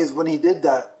what's funny is when he did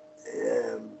that,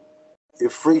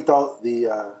 it freaked out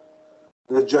the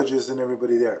judges and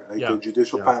everybody there, the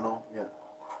judicial panel. Yeah.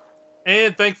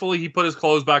 And thankfully, he put his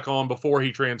clothes back on before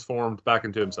he transformed back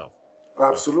into himself.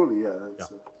 Absolutely, yeah.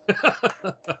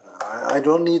 I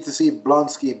don't need to see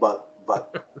Blonsky, but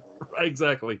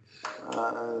exactly.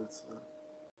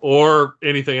 Or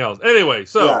anything else. Anyway,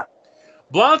 so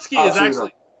Blonsky is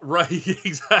actually right.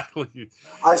 Exactly.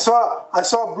 I saw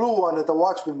a blue one at the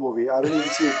Watchmen movie. I don't need to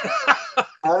see.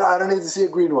 I don't need to see a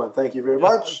green one. Thank you very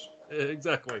much.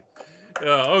 Exactly.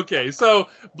 Okay, so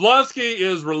Blonsky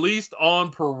is released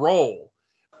on parole,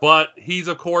 but he's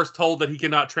of course told that he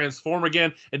cannot transform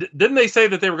again. And didn't they say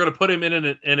that they were going to put him in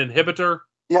an inhibitor?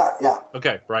 Yeah.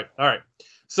 Okay, right. All right.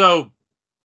 So,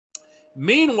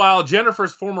 meanwhile,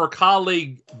 Jennifer's former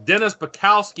colleague Dennis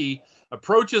Bukowski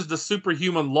approaches the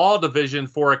Superhuman Law Division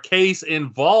for a case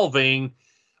involving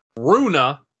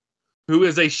Runa, who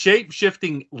is a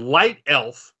shape-shifting light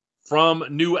elf from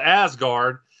New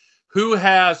Asgard, who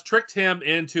has tricked him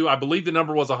into, I believe the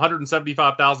number was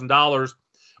 $175,000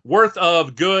 worth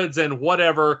of goods and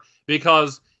whatever,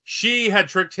 because she had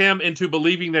tricked him into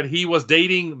believing that he was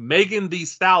dating Megan Thee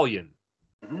Stallion.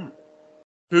 Mm-hmm.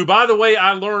 Who, by the way,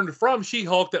 I learned from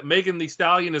She-Hulk that Megan Thee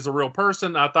Stallion is a real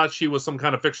person. I thought she was some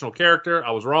kind of fictional character.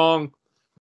 I was wrong.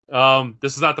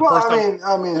 This is not the first time.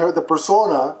 I mean, the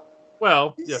persona.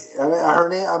 Well, yeah. Her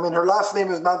name. I mean, her last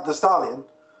name is not the Stallion.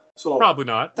 So probably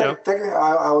not. Technically,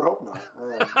 I would hope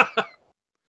not.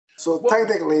 So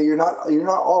technically, you're not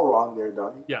all wrong there,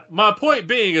 Donnie. Yeah. My point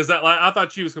being is that I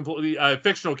thought she was completely a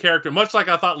fictional character, much like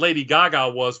I thought Lady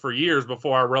Gaga was for years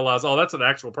before I realized, that's an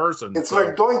actual person. It's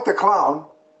like Doink the Clown.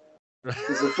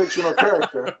 He's a fictional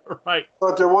character. Right.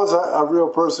 But there was a real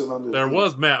person under there. There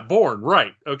was Matt Bourne.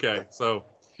 Right. Okay. So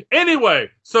anyway,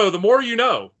 so the more you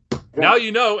know. Yeah. Now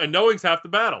you know, and knowing's half the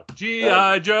battle.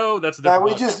 G.I. Joe, that's a different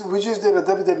one. We just did a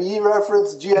WWE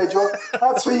reference, G.I. Joe.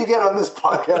 That's what you get on this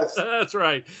podcast. That's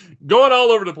right. Going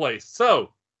all over the place.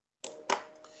 So,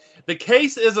 the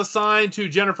case is assigned to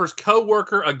Jennifer's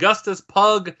co-worker, Augustus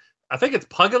Pug. I think it's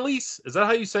Pugalese. Is that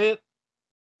how you say it?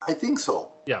 I think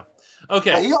so. Yeah.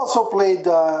 Okay. He also played,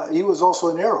 he was also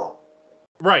in Arrow.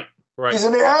 Right. He's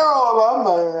in the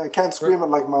Arrow. I can't scream it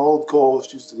like my old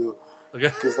co-host used to do. Okay.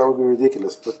 Because that would be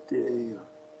ridiculous, but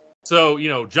So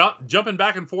jumping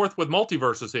back and forth with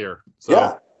multiverses here. So,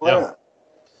 yeah. Yeah.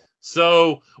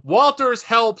 So Walters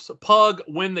helps Pug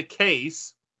win the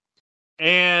case,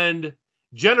 and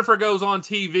Jennifer goes on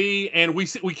TV, and we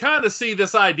kind of see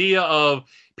this idea of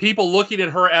people looking at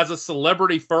her as a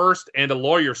celebrity first and a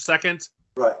lawyer second,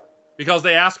 right? Because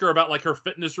they ask her about like her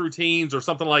fitness routines or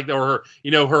something like that, or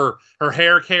her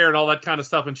hair care and all that kind of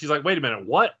stuff, and she's like, "Wait a minute,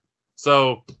 what?"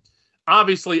 So.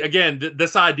 Obviously, again,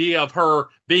 this idea of her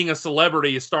being a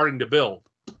celebrity is starting to build.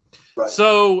 Right.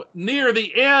 So near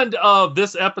the end of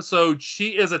this episode,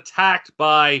 she is attacked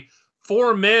by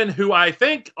 4 men who I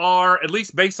think are, at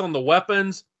least based on the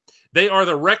weapons, they are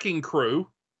the Wrecking Crew.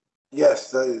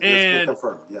 Yes, that's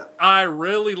confirmed. Yeah, I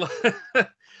really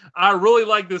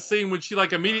like this scene when she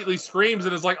immediately screams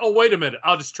and is like, "Oh, wait a minute,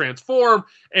 I'll just transform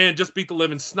and just beat the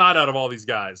living snot out of all these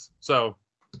guys." So.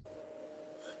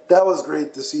 That was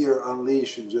great to see her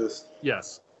unleash and just...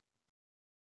 Yes.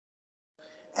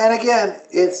 And again,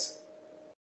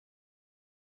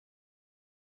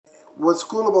 what's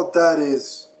cool about that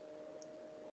is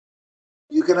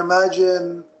you can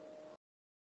imagine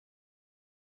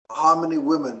how many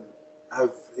women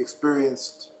have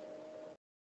experienced,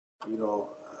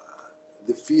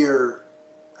 the fear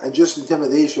and just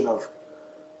intimidation of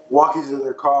walking to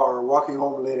their car or walking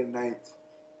home late at night.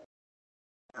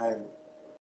 And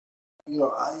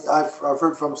I've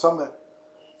heard from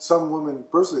some women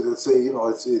personally that say,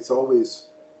 it's always,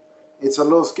 it's a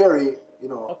little scary,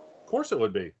 Of course it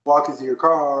would be. walking to your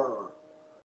car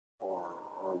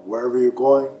or wherever you're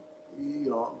going,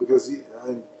 because you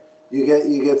get,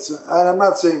 and I'm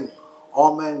not saying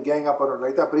all men gang up on her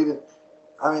like that, but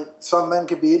some men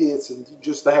can be idiots and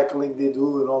just the heckling they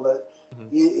do and all that. Mm-hmm.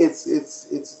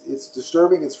 It's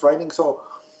disturbing, it's frightening. So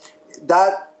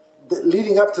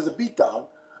leading up to the beatdown,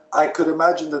 I could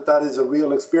imagine that is a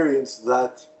real experience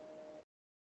that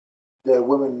the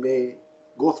women may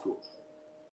go through.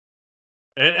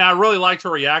 And I really liked her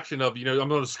reaction of, I'm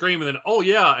going to scream and then, oh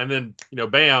yeah, and then,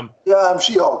 bam. Yeah, I'm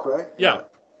She-Hulk, right? Yeah,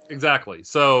 exactly.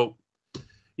 So,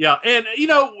 yeah, and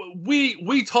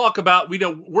we talk about,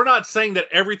 we're not saying that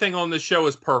everything on this show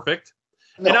is perfect,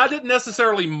 no. And I didn't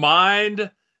necessarily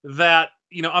mind that.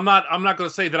 I'm not going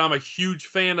to say that I'm a huge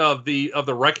fan of the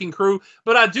Wrecking Crew,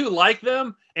 but I do like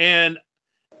them. And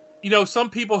some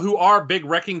people who are big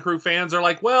Wrecking Crew fans are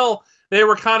like, well, they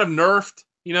were kind of nerfed.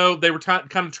 They were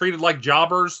kind of treated like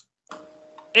jobbers.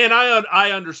 And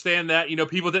I understand that.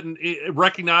 People didn't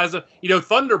recognize it.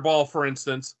 Thunderball, for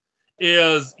instance,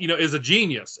 is a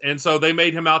genius, and so they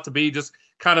made him out to be just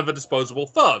kind of a disposable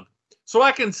thug. So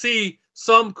I can see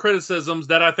some criticisms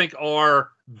that I think are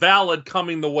valid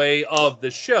coming the way of the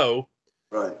show,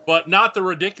 right? But not the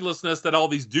ridiculousness that all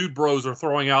these dude bros are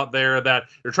throwing out there, that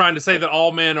you're trying to say that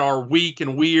all men are weak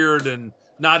and weird and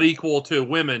not equal to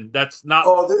women. That's not.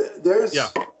 Oh,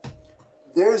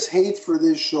 there's hate for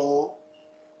this show,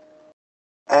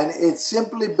 and it's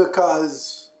simply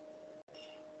because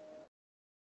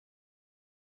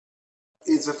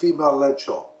it's a female-led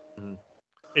show. Mm-hmm.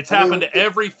 It's happened to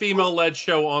every female-led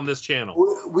show on this channel.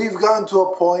 We've gotten to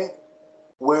a point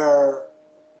where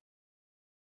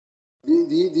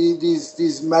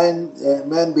these man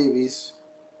babies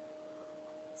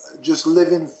just live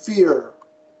in fear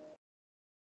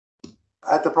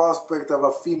at the prospect of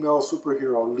a female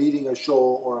superhero leading a show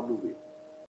or a movie,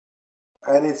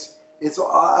 and it's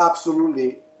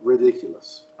absolutely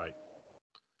ridiculous. Right,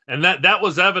 and that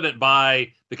was evident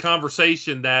by the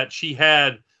conversation that she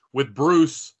had with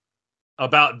Bruce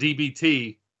about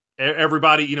DBT.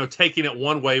 Everybody, taking it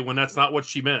one way when that's not what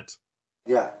she meant.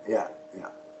 Yeah.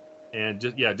 And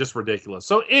just ridiculous.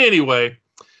 So anyway,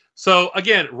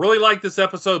 again, really like this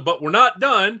episode, but we're not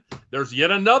done. There's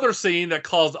yet another scene that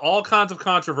caused all kinds of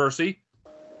controversy.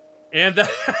 And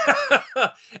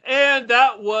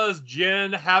that was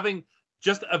Jen having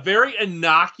just a very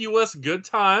innocuous good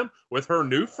time with her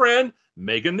new friend,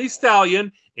 Megan Thee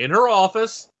Stallion, in her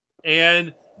office.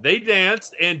 And they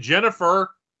danced, and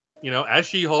Jennifer, as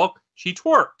She-Hulk, she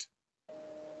twerked.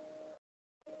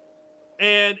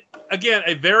 And again,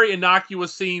 a very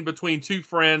innocuous scene between two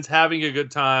friends having a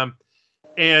good time.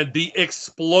 And the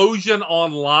explosion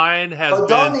online has been...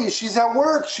 Donnie, she's at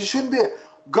work. She shouldn't be...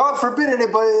 God forbid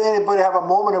anybody have a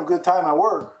moment of good time at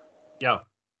work. Yeah.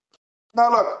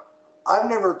 Now look, I've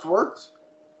never twerked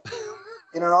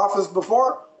in an office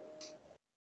before.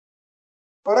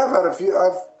 But I've had a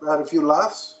few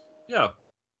laughs. Yeah.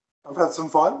 I've had some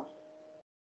fun.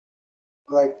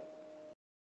 Like,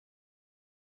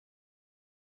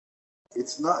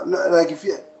 it's not like if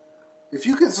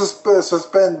you can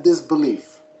suspend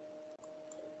disbelief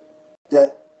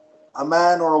that a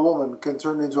man or a woman can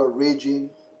turn into a raging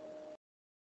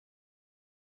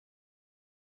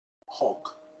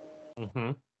Hulk.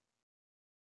 Mm-hmm.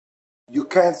 You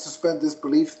can't suspend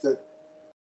disbelief that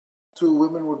two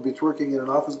women would be twerking in an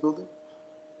office building?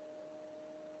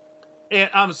 And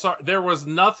I'm sorry, there was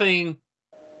nothing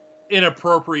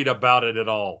inappropriate about it at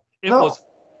all. It was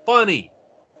funny.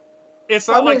 It's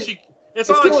not like she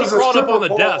crawled up on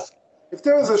the desk. If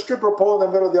there was a stripper pole in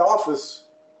the middle of the office,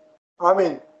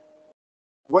 when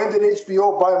did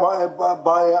HBO buy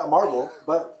Marvel?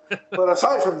 But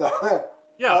aside from that,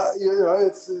 yeah,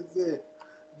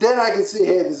 then I can see,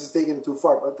 hey, this is taking it too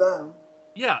far. But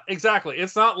yeah, exactly.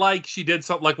 It's not like she did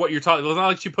something like what you're talking. It's not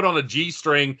like she put on a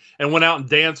G-string and went out and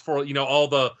danced for all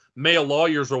the male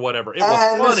lawyers or whatever. It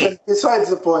was funny. Listen, besides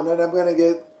the point, and I'm going to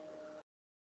get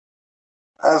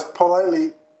as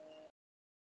politely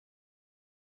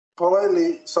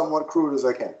somewhat crude as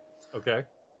I can. Okay.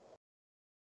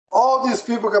 All these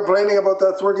people complaining about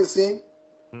that twerking scene.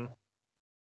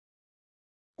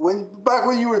 Back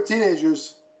when you were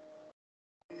teenagers,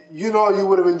 you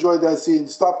would have enjoyed that scene.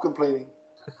 Stop complaining.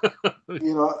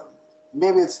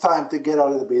 Maybe it's time to get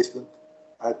out of the basement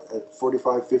at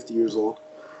 45, 50 years old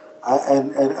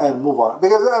and move on.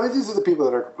 Because, these are the people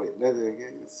that are complaining.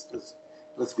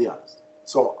 Let's be honest.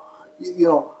 So,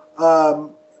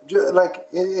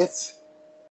 it's...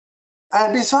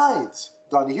 And besides,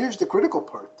 Donnie, here's the critical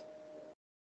part.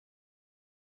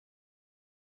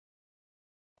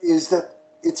 Is that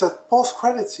it's a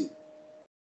post-credit scene.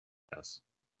 Yes.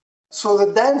 So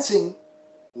the dancing,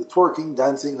 the twerking,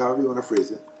 dancing, however you want to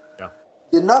phrase it, yeah,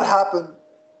 did not happen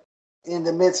in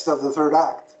the midst of the third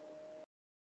act.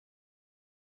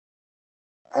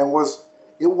 And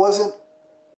it wasn't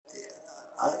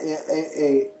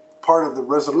a part of the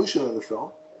resolution of the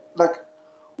film. Like,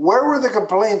 where were the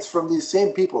complaints from these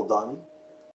same people, Donnie,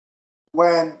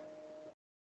 when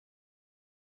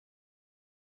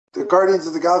the Guardians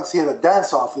of the Galaxy had a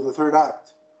dance-off in the third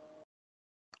act?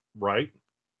 Right.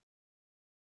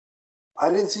 I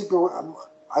didn't see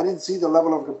the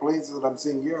level of complaints that I'm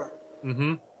seeing here.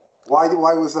 Mm-hmm. Why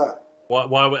was that?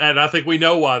 Why? And I think we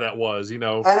know why that was. And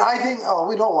I think,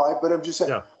 we know why, but I'm just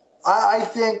saying. Yeah. I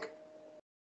think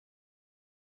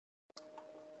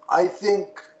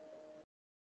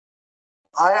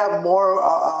I have more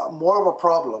of a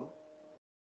problem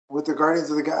with the Guardians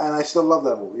of the Galaxy, and I still love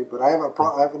that movie, but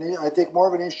I take more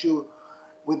of an issue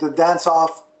with the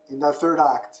dance-off in that third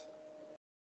act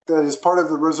that is part of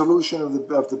the resolution of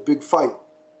the big fight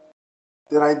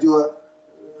than I do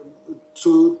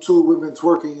two women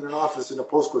twerking in an office in a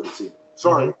post-credit scene.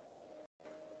 Sorry. Mm-hmm.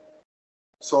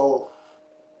 So,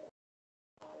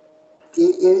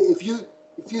 if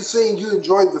you're saying you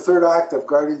enjoyed the third act of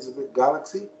Guardians of the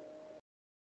Galaxy,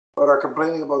 but are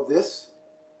complaining about this,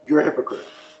 you're a hypocrite.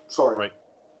 Sorry. Right.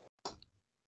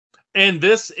 And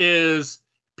this is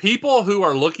people who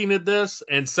are looking at this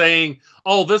and saying,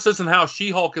 "Oh, this isn't how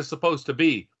She-Hulk is supposed to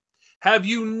be." Have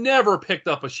you never picked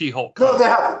up a She-Hulk comic? No, they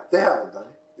haven't. They haven't done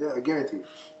it. Yeah, I guarantee you.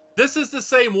 This is the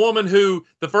same woman who,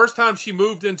 the first time she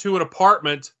moved into an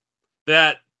apartment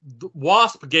that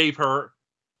Wasp gave her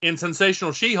in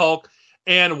Sensational She-Hulk,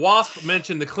 and Wasp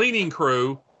mentioned the cleaning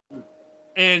crew,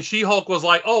 and She-Hulk was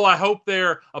like, "Oh, I hope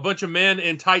they're a bunch of men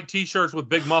in tight T-shirts with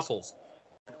big muscles."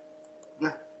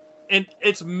 Yeah. And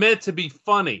it's meant to be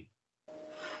funny.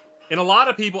 And a lot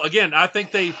of people, again, I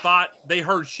think they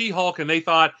heard She-Hulk and they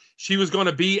thought she was going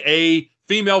to be a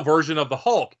female version of the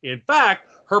Hulk. In fact,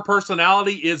 her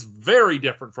personality is very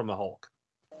different from the Hulk.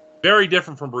 Very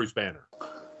different from Bruce Banner.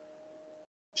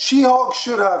 She-Hulk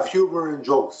should have humor and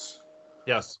jokes.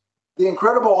 Yes. The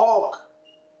Incredible Hulk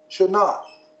should not.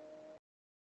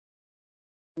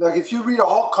 Like, if you read a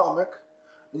Hulk comic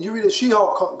and you read a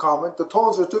She-Hulk comic, the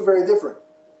tones are two very different.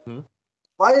 Mm-hmm.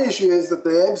 My issue is that the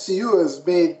MCU has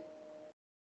made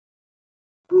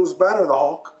Bruce Banner the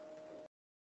Hulk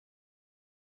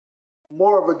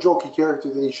more of a jokey character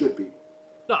than he should be.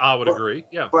 No, I would agree.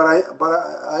 Yeah. But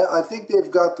I think they've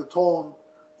got the tone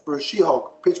for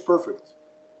She-Hulk pitch perfect.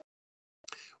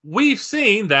 We've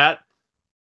seen that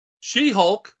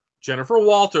She-Hulk, Jennifer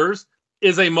Walters,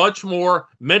 is a much more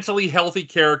mentally healthy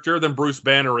character than Bruce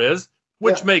Banner is,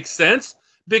 which makes sense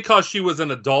because she was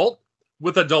an adult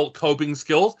with adult coping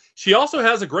skills. She also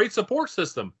has a great support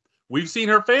system. We've seen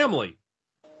her family.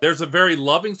 There's a very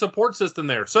loving support system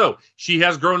there. So she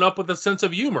has grown up with a sense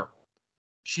of humor.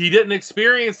 She didn't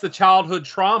experience the childhood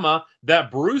trauma that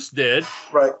Bruce did.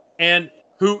 Right. And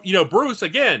who, Bruce,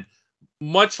 again,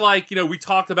 much like, we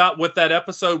talked about with that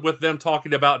episode with them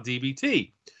talking about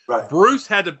DBT. Right. Bruce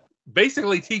had to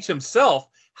basically teach himself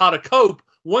how to cope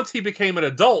once he became an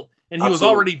adult, and he was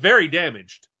already very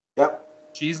damaged. Yep.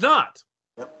 She's not.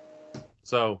 Yep.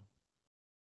 So,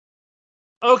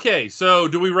 okay, so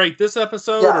do we rate this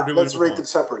episode? Yeah, or do let's we rate them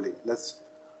separately. Let's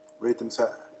rate them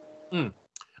separately.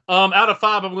 Out of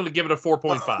 5, I'm going to give it a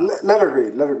 4.5. Letter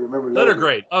grade. Remember, letter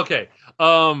grade. Okay.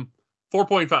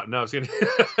 4.5. No, I was kidding.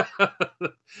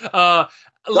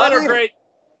 Letter grade.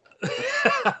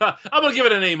 I'm going to give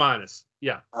it an A-.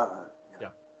 Yeah. Yeah.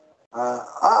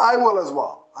 I will as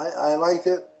well. I liked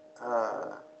it.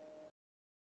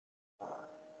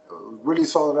 Really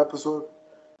solid episode.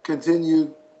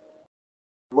 Continued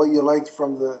what you liked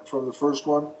from the first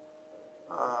one,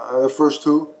 the first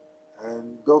two,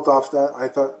 and built off that. I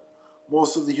thought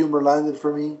most of the humor landed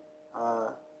for me,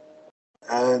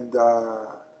 and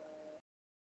there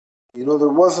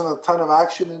wasn't a ton of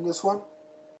action in this one.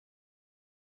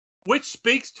 Which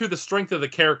speaks to the strength of the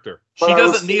character. She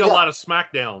doesn't need a lot of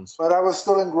smackdowns. But I was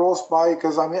still engrossed by it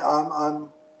because I'm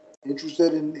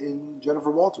interested in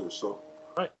Jennifer Walters. So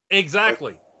right,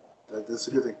 exactly. That's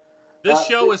a good thing. This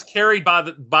show is carried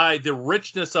by the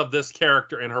richness of this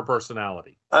character and her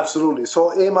personality. Absolutely.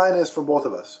 So A- for both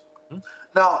of us. Mm-hmm.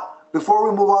 Now, before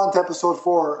we move on to episode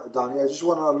 4, Donnie, I just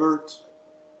want to alert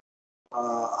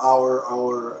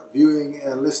our viewing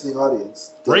and listening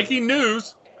audience. Breaking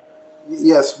news.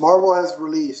 Yes, Marvel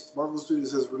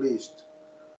Studios has released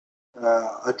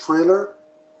a trailer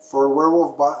for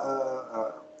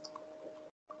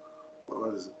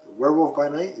what is it? Werewolf by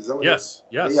Night? Is that what it is?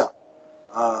 Yes. Yeah.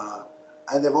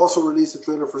 And they've also released a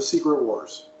trailer for Secret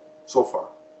Wars so far.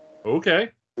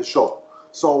 Okay. The show.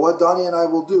 So what Donnie and I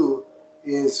will do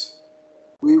is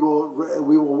we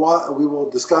will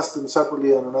discuss them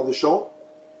separately on another show,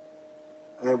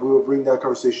 and we will bring that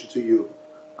conversation to you.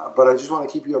 But I just want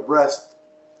to keep you abreast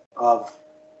of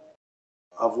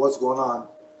what's going on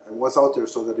and what's out there,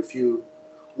 so that if you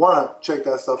want to check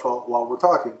that stuff out while we're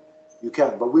talking, you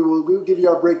can. But we will give you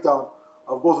our breakdown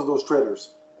of both of those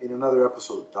trailers in another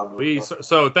episode.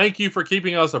 So thank you for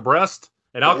keeping us abreast,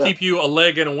 and I'll keep you a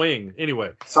leg and a wing.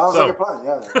 Anyway, sounds like a plan.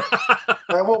 Yeah,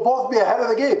 and we'll both be ahead of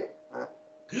the game.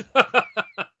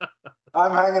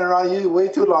 I'm hanging around you way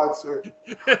too long, sir.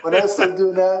 When I start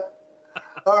doing that.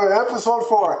 All right, episode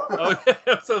 4. Okay,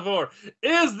 episode 4.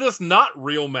 Is this not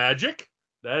real magic?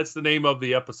 That's the name of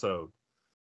the episode.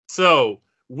 So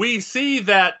we see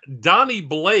that Donnie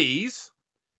Blaze,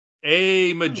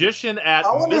 a magician at.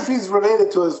 I wonder if he's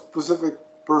related to a specific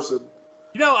person.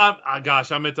 You know,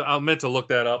 I meant to look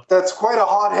that up. That's quite a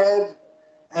hothead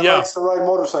and likes to ride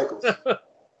motorcycles.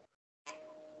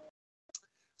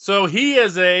 So he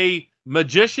is a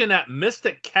magician at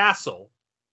Mystic Castle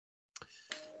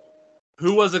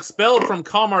who was expelled from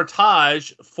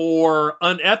Camartage for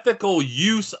unethical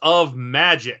use of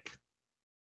magic.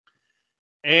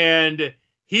 And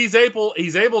he's able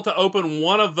to open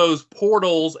one of those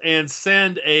portals and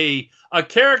send a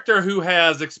character who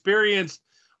has experienced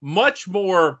much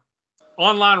more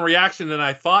online reaction than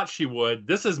I thought she would.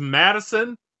 This is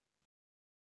Madison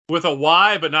with a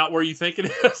Y, but not where you think it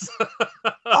is.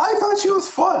 I thought she was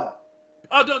fun.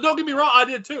 Oh, don't get me wrong, I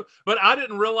did too. But I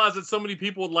didn't realize that so many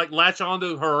people would latch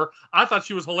onto her. I thought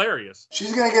she was hilarious.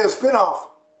 She's gonna get a spinoff.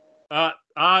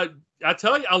 I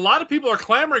tell you, a lot of people are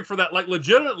clamoring for that.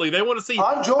 Legitimately, they want to see.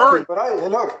 I'm joking, but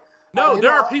look. No,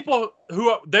 there are people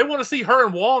who they want to see her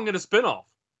and Wong in a spinoff.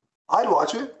 I'd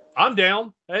watch it. I'm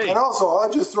down. Hey, and also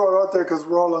I'll just throw it out there because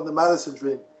we're all on the Madison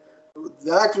train.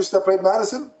 The actress that played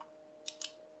Madison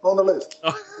on the list.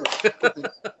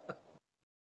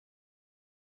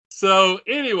 So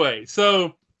anyway,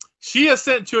 she is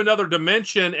sent to another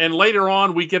dimension, and later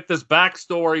on we get this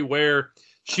backstory where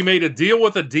she made a deal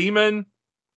with a demon,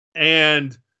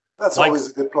 and that's always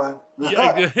a good plan.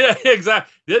 yeah,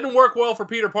 exactly. Didn't work well for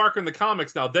Peter Parker in the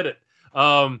comics, now did it?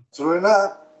 Certainly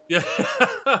not.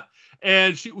 Yeah,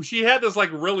 and she had this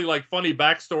really funny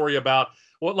backstory about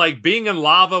being in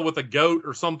lava with a goat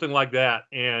or something like that,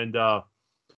 and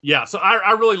so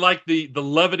I really like the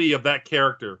levity of that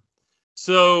character.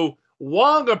 So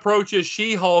Wong approaches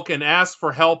She-Hulk and asks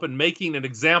for help in making an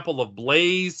example of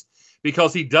Blaze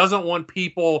because he doesn't want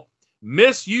people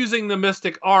misusing the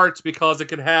mystic arts because it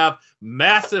could have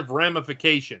massive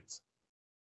ramifications.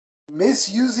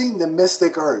 Misusing the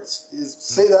mystic arts.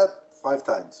 Say that 5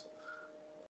 times.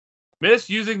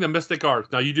 Misusing the mystic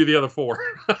arts. Now you do the other 4.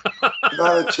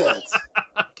 Not a chance.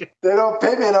 Okay. They don't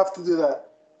pay me enough to do that.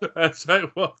 That's right.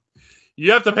 Well,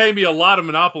 you have to pay me a lot of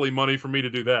Monopoly money for me to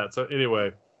do that. So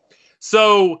anyway,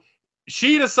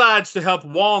 she decides to help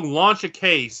Wong launch a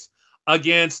case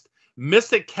against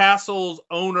Mystic Castle's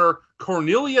owner,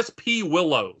 Cornelius P.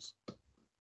 Willows.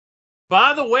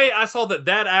 By the way, I saw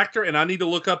that actor, and I need to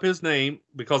look up his name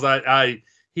because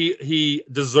he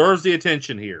deserves the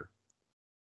attention here.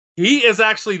 He is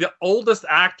actually the oldest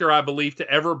actor, I believe, to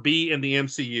ever be in the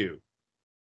MCU.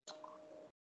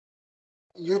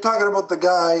 You're talking about the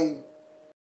guy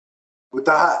with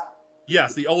the hat?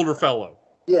 Yes, the older fellow.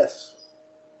 Yes.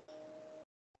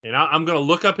 And I'm going to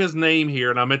look up his name here,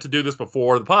 and I meant to do this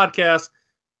before the podcast.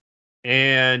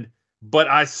 But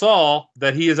I saw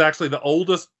that he is actually the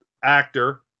oldest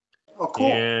actor. Oh,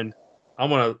 cool. And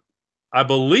I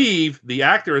believe the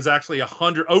actor is actually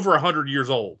over 100 years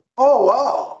old. Oh,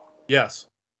 wow. Yes.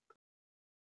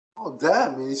 Oh,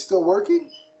 damn. He's still working?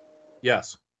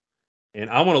 Yes. And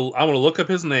I want to look up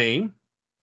his name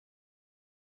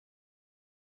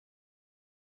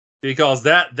because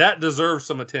that deserves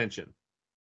some attention.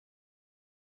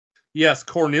 Yes,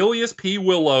 Cornelius P.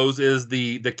 Willows is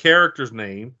the character's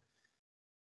name.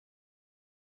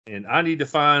 And I need to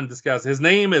find this guy's. His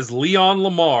name is Leon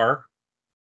Lamar.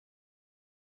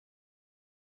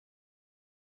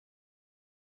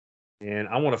 And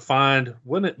I want to find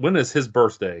when is his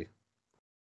birthday.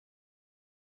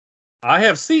 I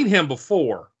have seen him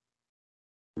before.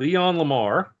 Leon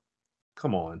Lamar.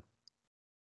 Come on.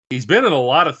 He's been in a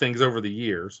lot of things over the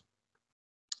years.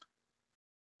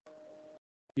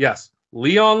 Yes,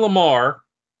 Leon Lamar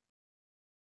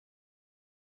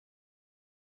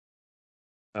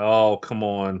Oh, come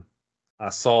on. I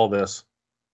saw this.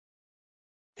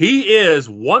 He is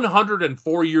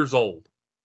 104 years old.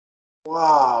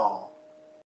 Wow.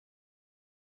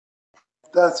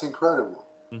 That's incredible.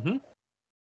 Mm-hmm.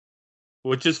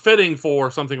 Which is fitting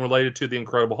for something related to the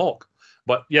Incredible Hulk.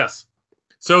 But yes.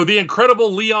 So the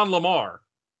Incredible Leon Lamar.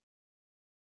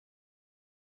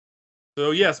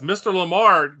 So yes, Mr.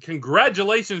 Lamar,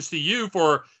 congratulations to you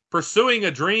for pursuing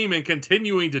a dream and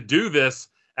continuing to do this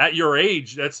at your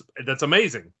age. That's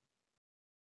amazing.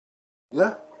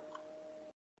 Yeah.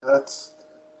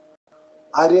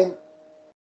 I didn't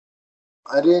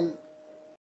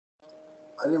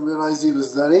realize he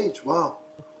was that age. Wow.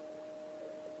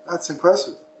 That's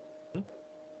impressive.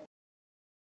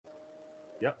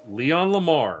 Yep, Leon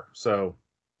Lamar. So,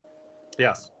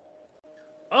 yes.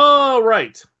 All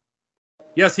right.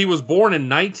 Yes, he was born in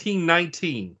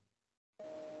 1919.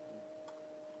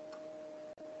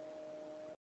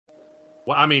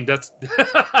 Well, I mean, that's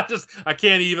I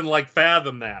can't even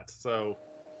fathom that. So,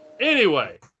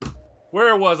 anyway,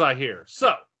 where was I here?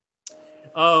 So,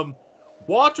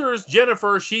 Walters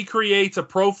Jennifer, she creates a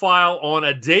profile on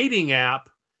a dating app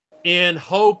in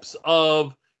hopes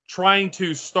of trying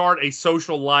to start a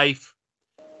social life,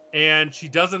 and she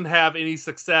doesn't have any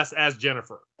success as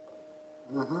Jennifer.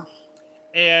 Mm-hmm.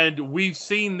 And we've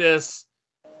seen this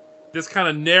kind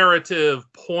of narrative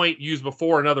point used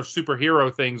before in other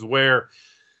superhero things where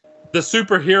the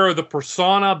superhero, the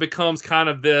persona, becomes kind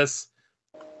of this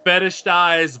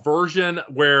fetishized version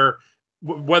where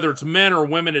whether it's men or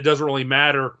women, it doesn't really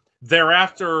matter. They're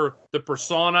after the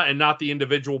persona and not the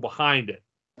individual behind it.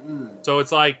 So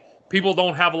it's like people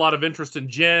don't have a lot of interest in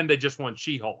Jen; they just want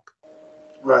She-Hulk,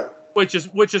 right? Which is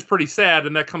pretty sad,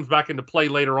 and that comes back into play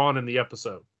later on in the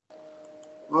episode.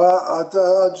 Well, I'm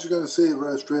just gonna say it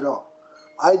right straight off.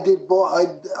 I did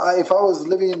both. If I was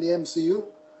living in the MCU,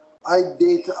 I'd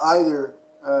date either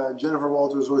Jennifer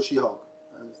Walters or She-Hulk.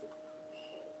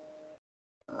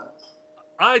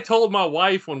 I told my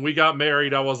wife when we got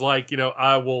married, I was like, there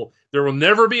will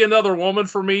never be another woman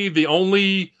for me. The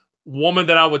only woman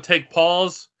that I would take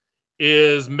pause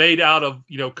is made out of,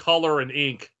 color and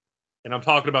ink. And I'm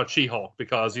talking about She-Hulk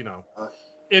because,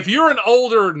 if you're an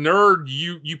older nerd,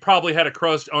 you probably had a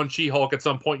crush on She-Hulk at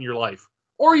some point in your life.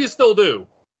 Or you still do.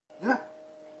 Yeah.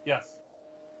 Yes.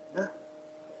 Yeah.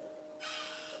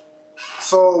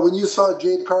 So when you saw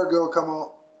Jade Cargill come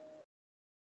out,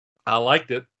 I liked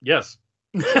it. Yes.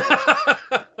 I'm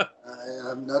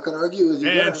not going to argue with you.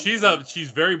 And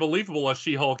she's very believable as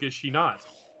She-Hulk, is she not?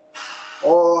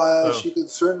 Oh, she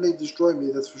could certainly destroy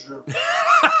me. That's for sure.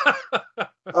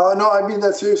 No, I mean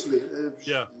that seriously.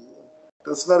 Yeah.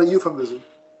 That's not a euphemism.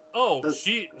 Oh,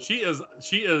 she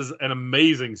is an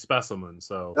amazing specimen.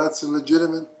 So that's a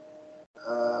legitimate.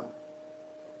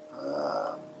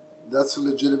 That's a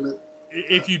legitimate.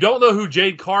 If you don't know who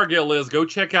Jade Cargill is, go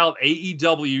check out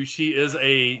AEW.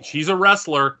 She's a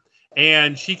wrestler,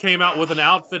 and she came out with an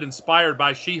outfit inspired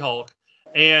by She-Hulk,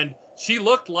 and she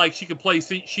looked like she could play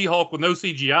She-Hulk with no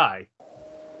CGI.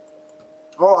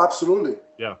 Oh, absolutely.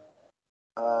 Yeah.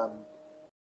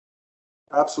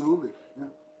 Absolutely. Yeah.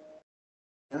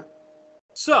 Yeah.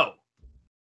 So,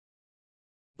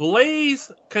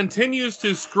 Blaze continues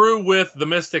to screw with the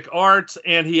mystic arts,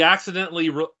 and he accidentally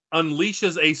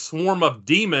unleashes a swarm of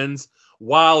demons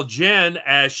while Jen,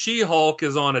 as She-Hulk,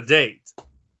 is on a date.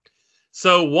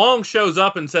 So Wong shows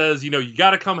up and says, you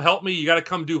got to come help me. You got to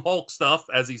come do Hulk stuff,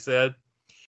 as he said.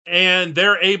 And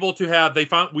they're able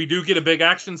to we do get a big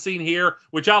action scene here,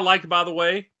 which I liked, by the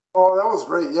way. Oh, that was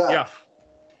great. Yeah. Yeah.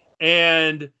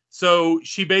 And so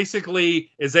she basically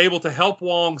is able to help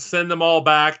Wong send them all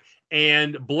back.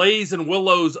 And Blaze and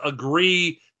Willows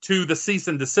agree to the cease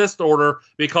and desist order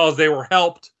because they were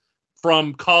helped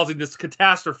from causing this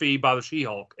catastrophe by the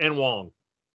She-Hulk and Wong.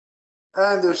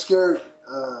 And they're scared.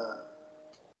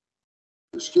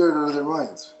 They're scared out of their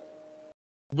minds.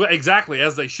 Well, exactly,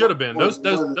 as they should have been. Those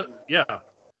things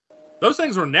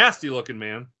were nasty looking,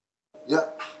 man. Yeah.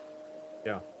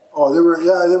 Yeah. Oh, they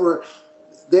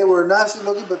were nasty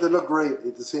looking, but they look great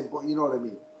at the same point. You know what I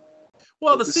mean?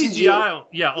 Well, the CGI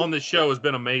on this show has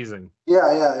been amazing. Yeah.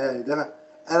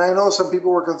 And I know some people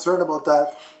were concerned about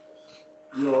that,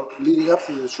 leading up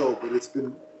to the show, but it's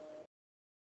been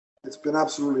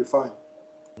absolutely fine.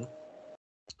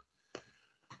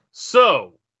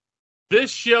 So,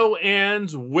 this show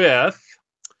ends with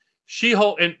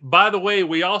She-Hulk. And by the way,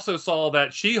 we also saw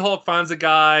that She-Hulk finds a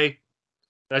guy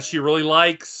that she really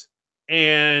likes,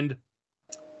 and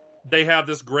they have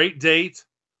this great date,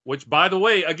 which, by the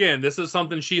way, again, this is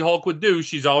something She-Hulk would do.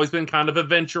 She's always been kind of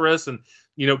adventurous and,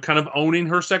 kind of owning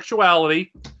her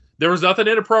sexuality. There was nothing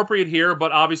inappropriate here,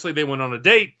 but obviously they went on a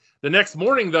date. The next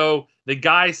morning, though, the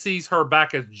guy sees her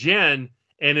back as Jen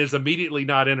and is immediately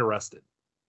not interested.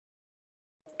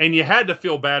 And you had to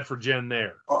feel bad for Jen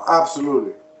there. Oh,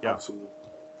 absolutely. Yeah. Absolutely.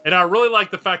 And I really like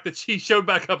the fact that she showed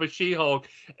back up as She-Hulk,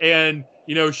 and,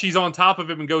 you know, she's on top of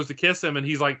him and goes to kiss him, and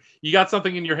he's like, you got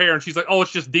something in your hair? And she's like, oh,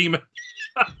 it's just Demon.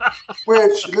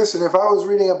 Which, listen, if I was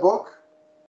reading a book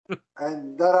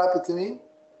and that happened to me,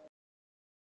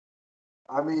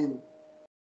 I mean,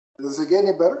 does it get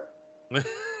any better?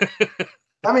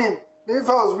 I mean, maybe if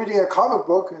I was reading a comic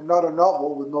book and not a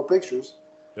novel with no pictures,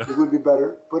 it would be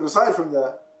better. But aside from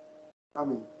that, I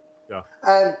mean, yeah.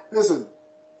 And listen,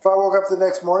 if I woke up the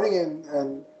next morning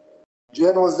and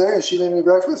Jen was there and she made me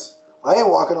breakfast, I ain't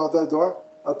walking out that door.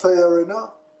 I'll tell you that right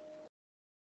now.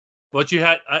 But you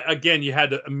had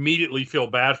to immediately feel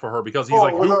bad for her because he's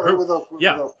like, who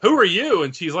are you?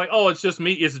 And she's like, oh, it's just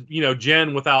me. It's, you know,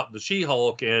 Jen without the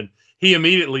She-Hulk. And he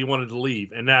immediately wanted to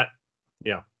leave. And that,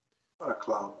 yeah. What a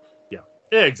clown. Yeah,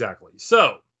 exactly.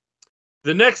 So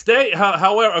the next day,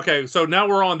 however, okay, so now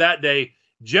we're on that day.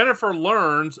 Jennifer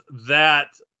learns that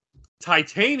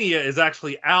Titania is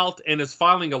actually out and is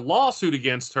filing a lawsuit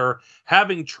against her,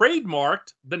 having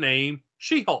trademarked the name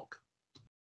She-Hulk.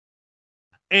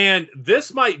 And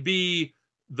this might be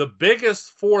the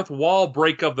biggest fourth wall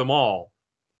break of them all.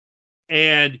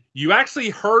 And you actually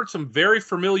heard some very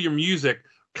familiar music,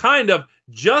 kind of,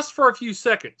 just for a few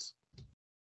seconds.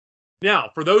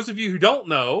 Now, for those of you who don't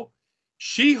know,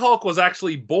 She-Hulk was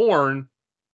actually born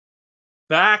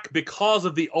back because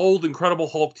of the old Incredible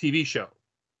Hulk TV show.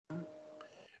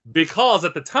 Because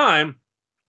at the time,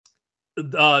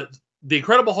 the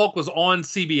Incredible Hulk was on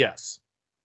CBS.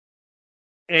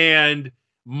 And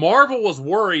Marvel was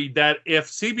worried that if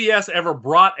CBS ever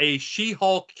brought a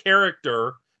She-Hulk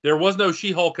character, there was no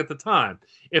She-Hulk at the time.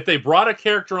 If they brought a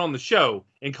character on the show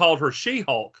and called her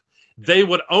She-Hulk, they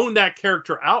would own that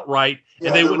character outright,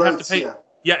 and they wouldn't have to pay.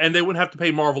 Yeah, and they wouldn't have to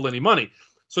pay Marvel any money.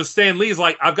 So Stan Lee's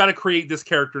like, I've got to create this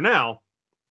character now,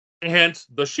 and hence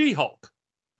the She-Hulk.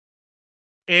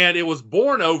 And it was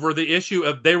born over the issue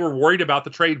of they were worried about the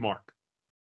trademark.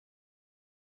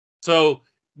 So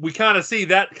we kind of see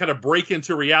that kind of break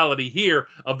into reality here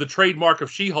of the trademark of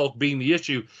She-Hulk being the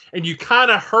issue. And you kind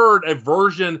of heard a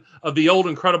version of the old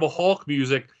Incredible Hulk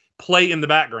music play in the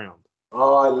background.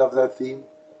 Oh, I love that theme.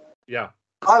 Yeah.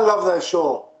 I love that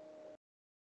show.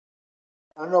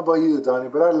 I don't know about you, Donnie,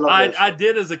 but I love that show. I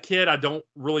did as a kid. I don't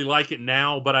really like it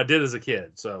now, but I did as a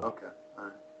kid. So okay. All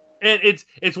right. And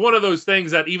it's one of those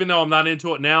things that even though I'm not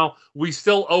into it now, we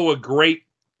still owe a great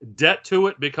debt to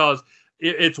it because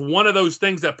it's one of those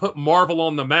things that put Marvel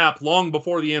on the map long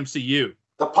before the MCU.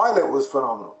 The pilot was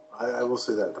phenomenal. I will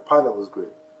say that. The pilot was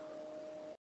great.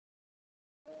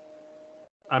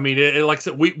 I mean, like I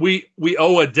said, we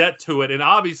owe a debt to it. And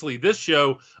obviously this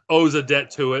show owes a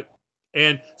debt to it.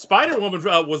 And Spider-Woman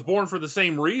was born for the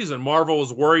same reason. Marvel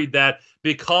was worried that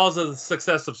because of the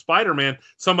success of Spider-Man,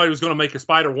 somebody was going to make a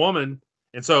Spider-Woman.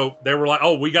 And so they were like,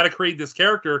 oh, we got to create this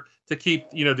character to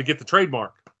keep, to get the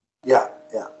trademark. Yeah.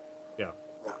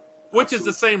 Which is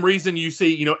the same reason you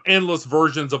see, endless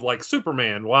versions of like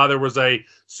Superman. While there was a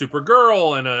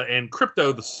Supergirl and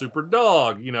Crypto, the super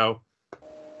dog, Yeah.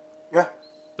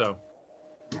 So.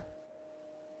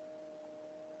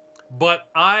 But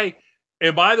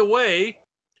and by the way,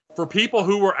 for people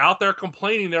who were out there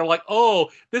complaining, they're like, oh,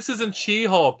 this isn't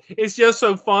She-Hulk. It's just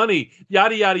so funny.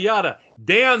 Yada, yada, yada.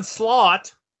 Dan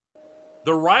Slott,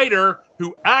 the writer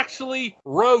who actually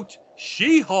wrote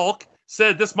She-Hulk,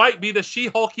 said this might be the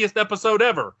She-Hulkiest episode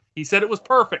ever. He said it was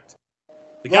perfect.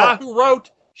 The guy who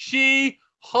wrote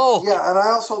She-Hulk. Yeah, and I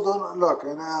also don't, look,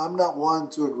 and I'm not one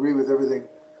to agree with everything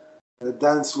that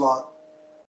Dan Slott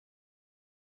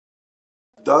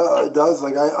does.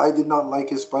 Like, I did not like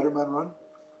his Spider-Man run.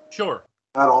 Sure.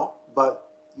 At all.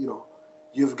 But,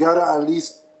 you've got to at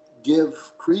least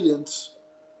give credence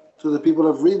to the people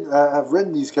who have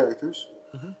written these characters.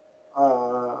 Mm-hmm.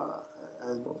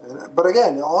 But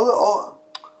again, all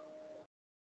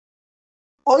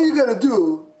you got to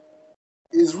do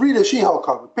is read a She-Hulk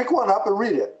comic. Pick one up and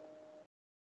read it.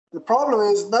 The problem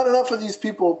is not enough of these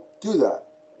people do that.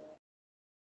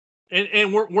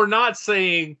 And we're not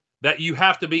saying that you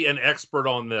have to be an expert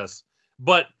on this,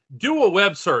 but do a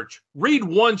web search. Read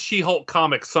one She-Hulk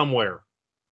comic somewhere.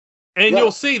 And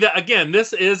you'll see that, again,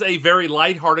 this is a very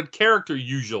lighthearted character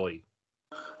usually.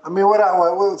 I mean,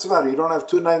 what's the matter? You don't have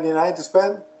 $2.99 to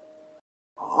spend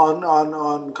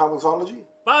on Comixology?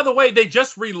 By the way, they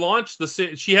just relaunched the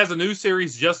series. She has a new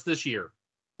series just this year.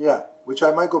 Yeah, which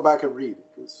I might go back and read.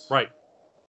 Right.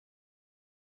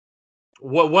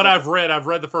 What I've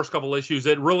read the first couple issues.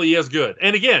 It really is good.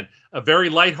 And again, a very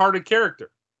lighthearted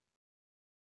character.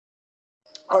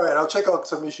 All right, I'll check out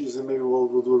some issues and maybe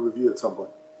we'll do a review at some point.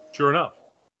 Sure enough.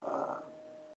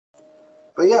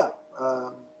 But yeah,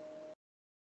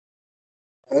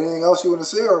 anything else you want to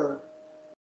say, or?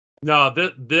 No,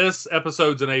 this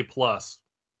episode's an A+.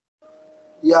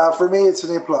 Yeah, for me it's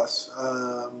an A+.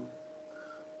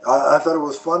 I thought it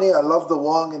was funny. I love the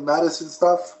Wong and Madison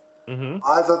stuff. Mm-hmm.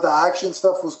 I thought the action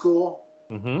stuff was cool.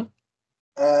 Mm-hmm.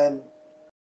 And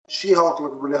She-Hulk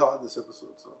looked really hot in this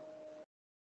episode. So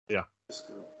yeah, just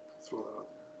gonna throw that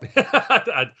out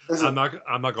there. Listen, I'm not going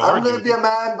to argue. I'm going to be a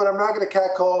man, but I'm not going to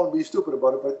catcall and be stupid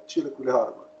about it. But she looked really hot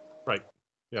about it. Right.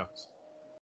 Yeah.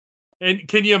 And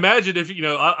can you imagine if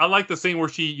I like the scene where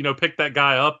she picked that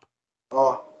guy up.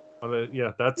 Oh.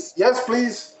 Yeah, that's. Yes,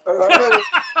 please.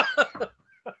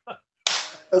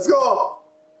 Let's go.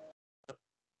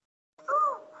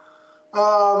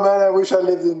 Oh man, I wish I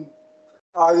lived in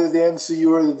either the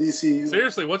MCU or the DCU.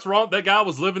 Seriously, what's wrong? That guy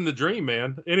was living the dream,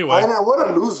 man. Anyway, I know, what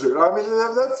a loser. I mean,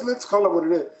 let's call it what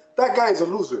it is. That guy is a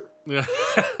loser. Yeah,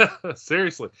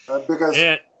 seriously. Because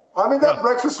that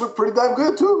breakfast looked pretty damn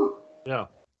good too. Yeah,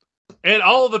 and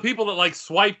all of the people that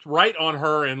swiped right on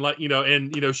her and she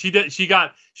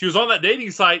was on that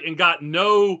dating site and got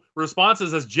no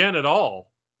responses as Jen at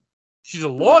all. She's a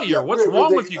lawyer. Yeah, what's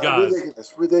wrong with you guys?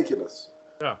 Ridiculous.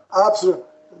 Yeah. Absolutely.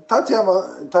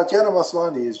 Tatiana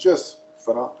Maslany is just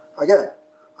phenomenal. Again,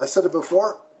 I said it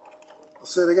before. I'll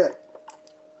say it again.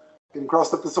 Getting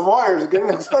crossed up to some wires,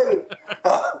 getting excited.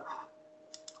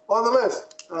 On the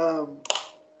list. And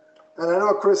I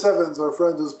know Chris Evans, our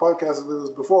friend who's podcasted with us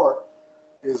before,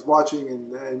 is watching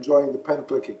and enjoying the pen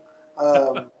clicking.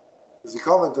 Because he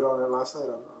commented on it last night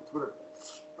on Twitter.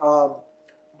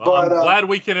 I'm glad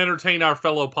we can entertain our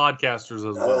fellow podcasters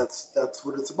as well. That's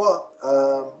what it's about.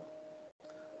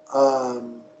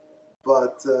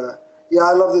 Yeah,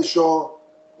 I love this show.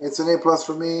 It's an A+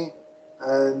 for me.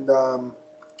 And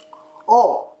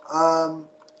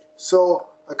so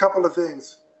a couple of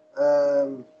things.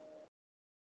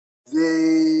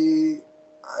 They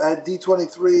at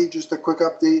D23, just a quick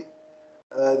update.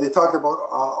 They talked about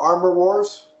Armor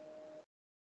Wars.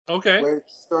 Okay. Which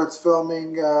starts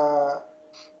filming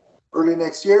early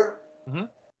next year. Mm-hmm.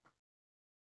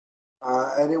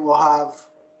 And it will have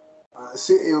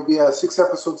it will be a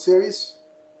 6-episode series,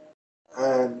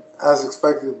 and as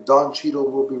expected, Don Cheadle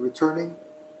will be returning.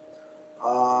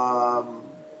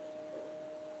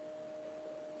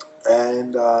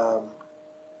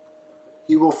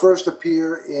 He will first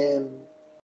appear in.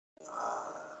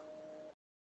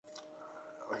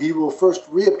 He will first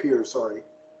reappear. Sorry,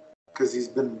 because he's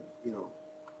been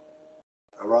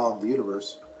around the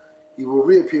universe. He will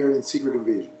reappear in Secret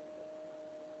Invasion.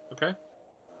 Okay.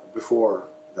 Before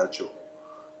that show.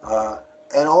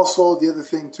 And also the other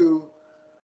thing too,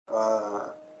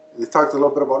 they talked a little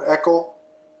bit about Echo,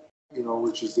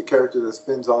 which is the character that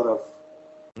spins out of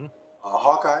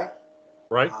Hawkeye.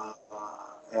 Right.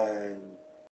 And,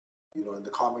 in the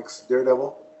comics,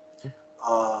 Daredevil.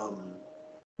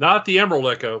 Not the Emerald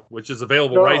Echo, which is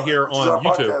available right here on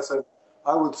YouTube.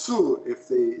 I would sue if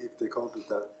they called it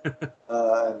that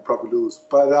and probably lose.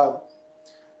 But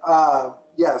so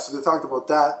they talked about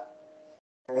that,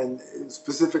 and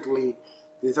specifically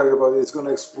they talked about it's going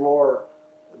to explore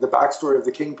the backstory of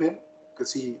the Kingpin,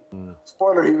 because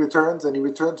spoiler, he returns, and he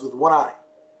returns with one eye.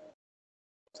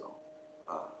 So,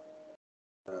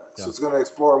 so it's going to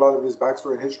explore a lot of his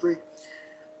backstory and history.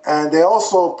 And they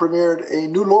also premiered a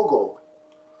new logo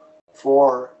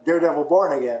for Daredevil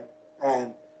Born Again,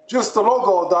 and just the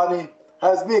logo, Donnie,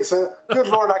 has me excited. Good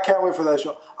Lord, I can't wait for that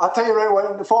show. I'll tell you right away,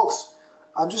 folks,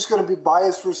 I'm just going to be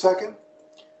biased for a second.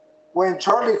 When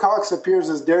Charlie Cox appears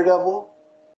as Daredevil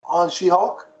on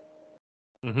She-Hulk,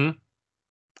 you're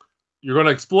going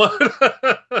to explode.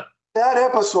 That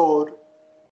episode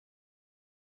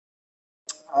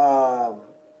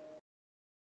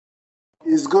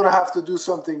is going to have to do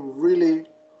something really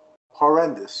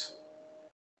horrendous.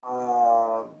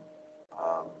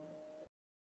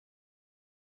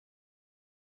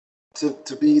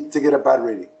 To get a bad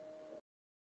rating,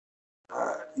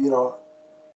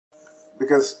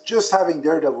 because just having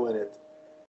Daredevil in it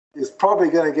is probably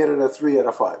going to get it a 3 out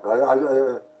of 5,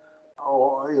 or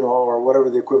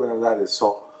whatever the equivalent of that is.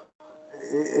 So,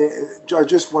 I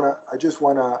just want to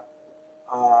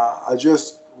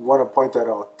point that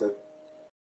out. That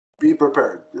be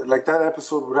prepared. Like, that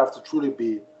episode would have to truly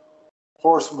be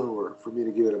horse manure for me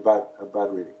to give it a bad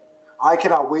rating. I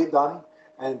cannot wait, Donnie,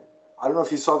 and I don't know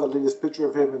if you saw the latest picture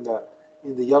of him in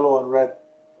the yellow and red.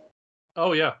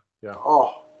 Oh yeah.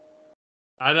 Oh,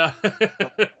 I know.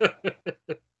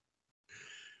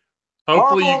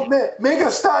 Hopefully, make a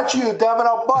statue. Damn it,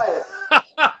 I'll buy it.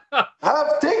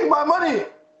 Take my money.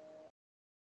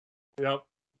 Yep.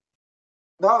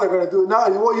 Now they're gonna do. Now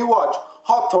you watch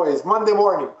Hot Toys Monday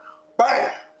morning.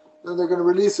 Bang. Then they're gonna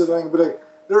release it and be like,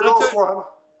 there goes for him.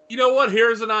 You know what?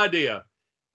 Here's an idea.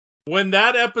 When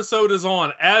that episode is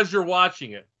on, as you're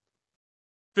watching it,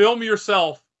 film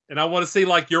yourself, and I want to see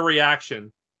like your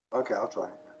reaction. Okay, I'll try.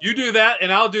 You do that,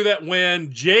 and I'll do that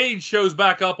when Jade shows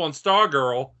back up on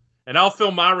Stargirl, and I'll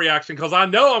film my reaction because I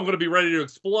know I'm going to be ready to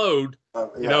explode.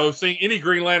 You know, seeing any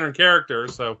Green Lantern character.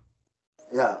 So.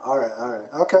 Yeah. All right.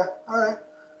 Okay. All right.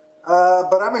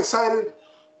 But I'm excited.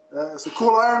 Some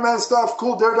cool Iron Man stuff,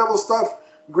 cool Daredevil stuff,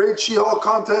 great She-Hulk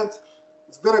content.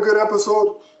 It's been a good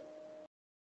episode.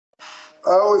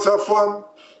 I always have fun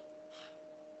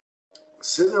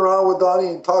sitting around with Donnie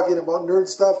and talking about nerd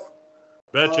stuff.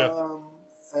 Betcha.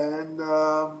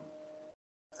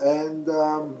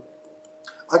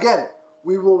 Again,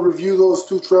 we will review those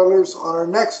 2 trailers on our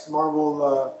next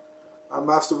Marvel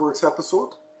Masterworks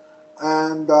episode.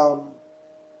 And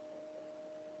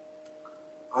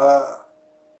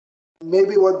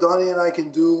maybe what Donnie and I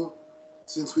can do,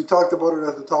 since we talked about it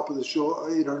at the top of the show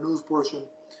in our news portion,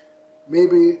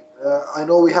 maybe I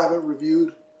know we haven't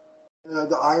reviewed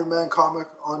the Iron Man comic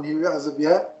on here as of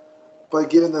yet, but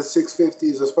given that 650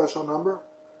 is a special number,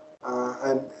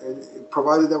 and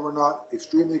provided that we're not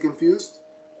extremely confused,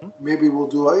 maybe we'll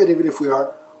do it. Even if we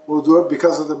are, we'll do it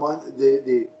because of the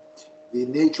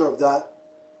nature of that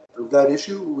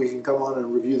issue. We can come on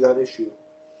and review that issue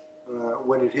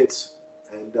when it hits,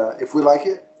 and if we like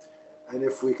it, and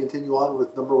if we continue on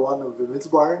with number 1 of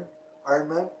Invincible Iron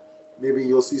Man, maybe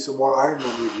you'll see some more Iron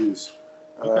Man reviews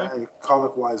and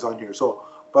comic-wise on here. So,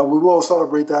 but we will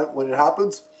celebrate that when it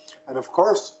happens, and of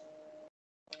course,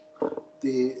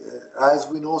 as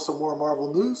we know some more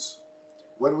Marvel news,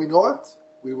 when we know it,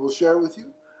 we will share with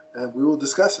you, and we will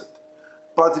discuss it.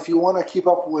 But if you want to keep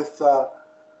up with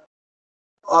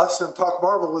us and talk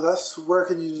Marvel with us, where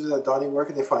can you do that, Donnie? Where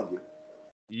can they find you?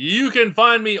 You can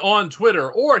find me on Twitter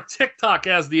or TikTok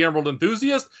as The Emerald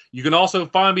Enthusiast. You can also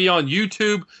find me on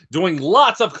YouTube doing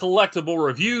lots of collectible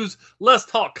reviews. Let's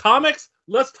talk comics.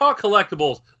 Let's talk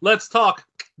collectibles. Let's talk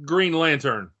Green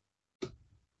Lantern.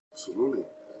 Absolutely.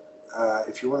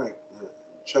 If you want to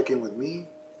check in with me,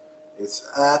 it's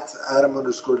at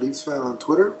Adam_LeafsFan on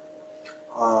Twitter.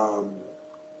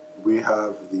 We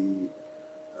have the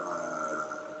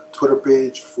Twitter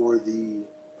page for the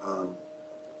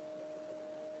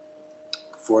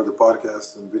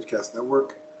podcast and Vidcast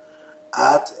Network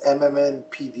at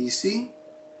MMNPDC.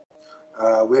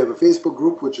 We have a Facebook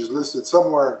group which is listed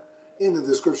somewhere in the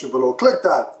description below. Click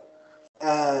that,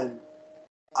 and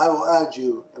I will add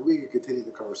you, and we can continue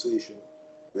the conversation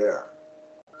there.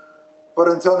 But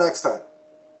until next time,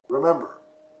 remember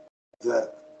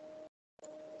that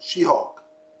She-Hulk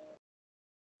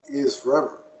is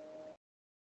forever.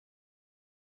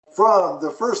 From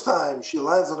the first time she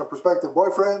lands on a prospective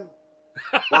boyfriend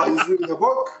while he's reading a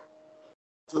book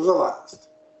to the last.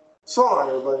 So long,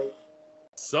 everybody.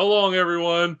 So long,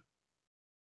 everyone.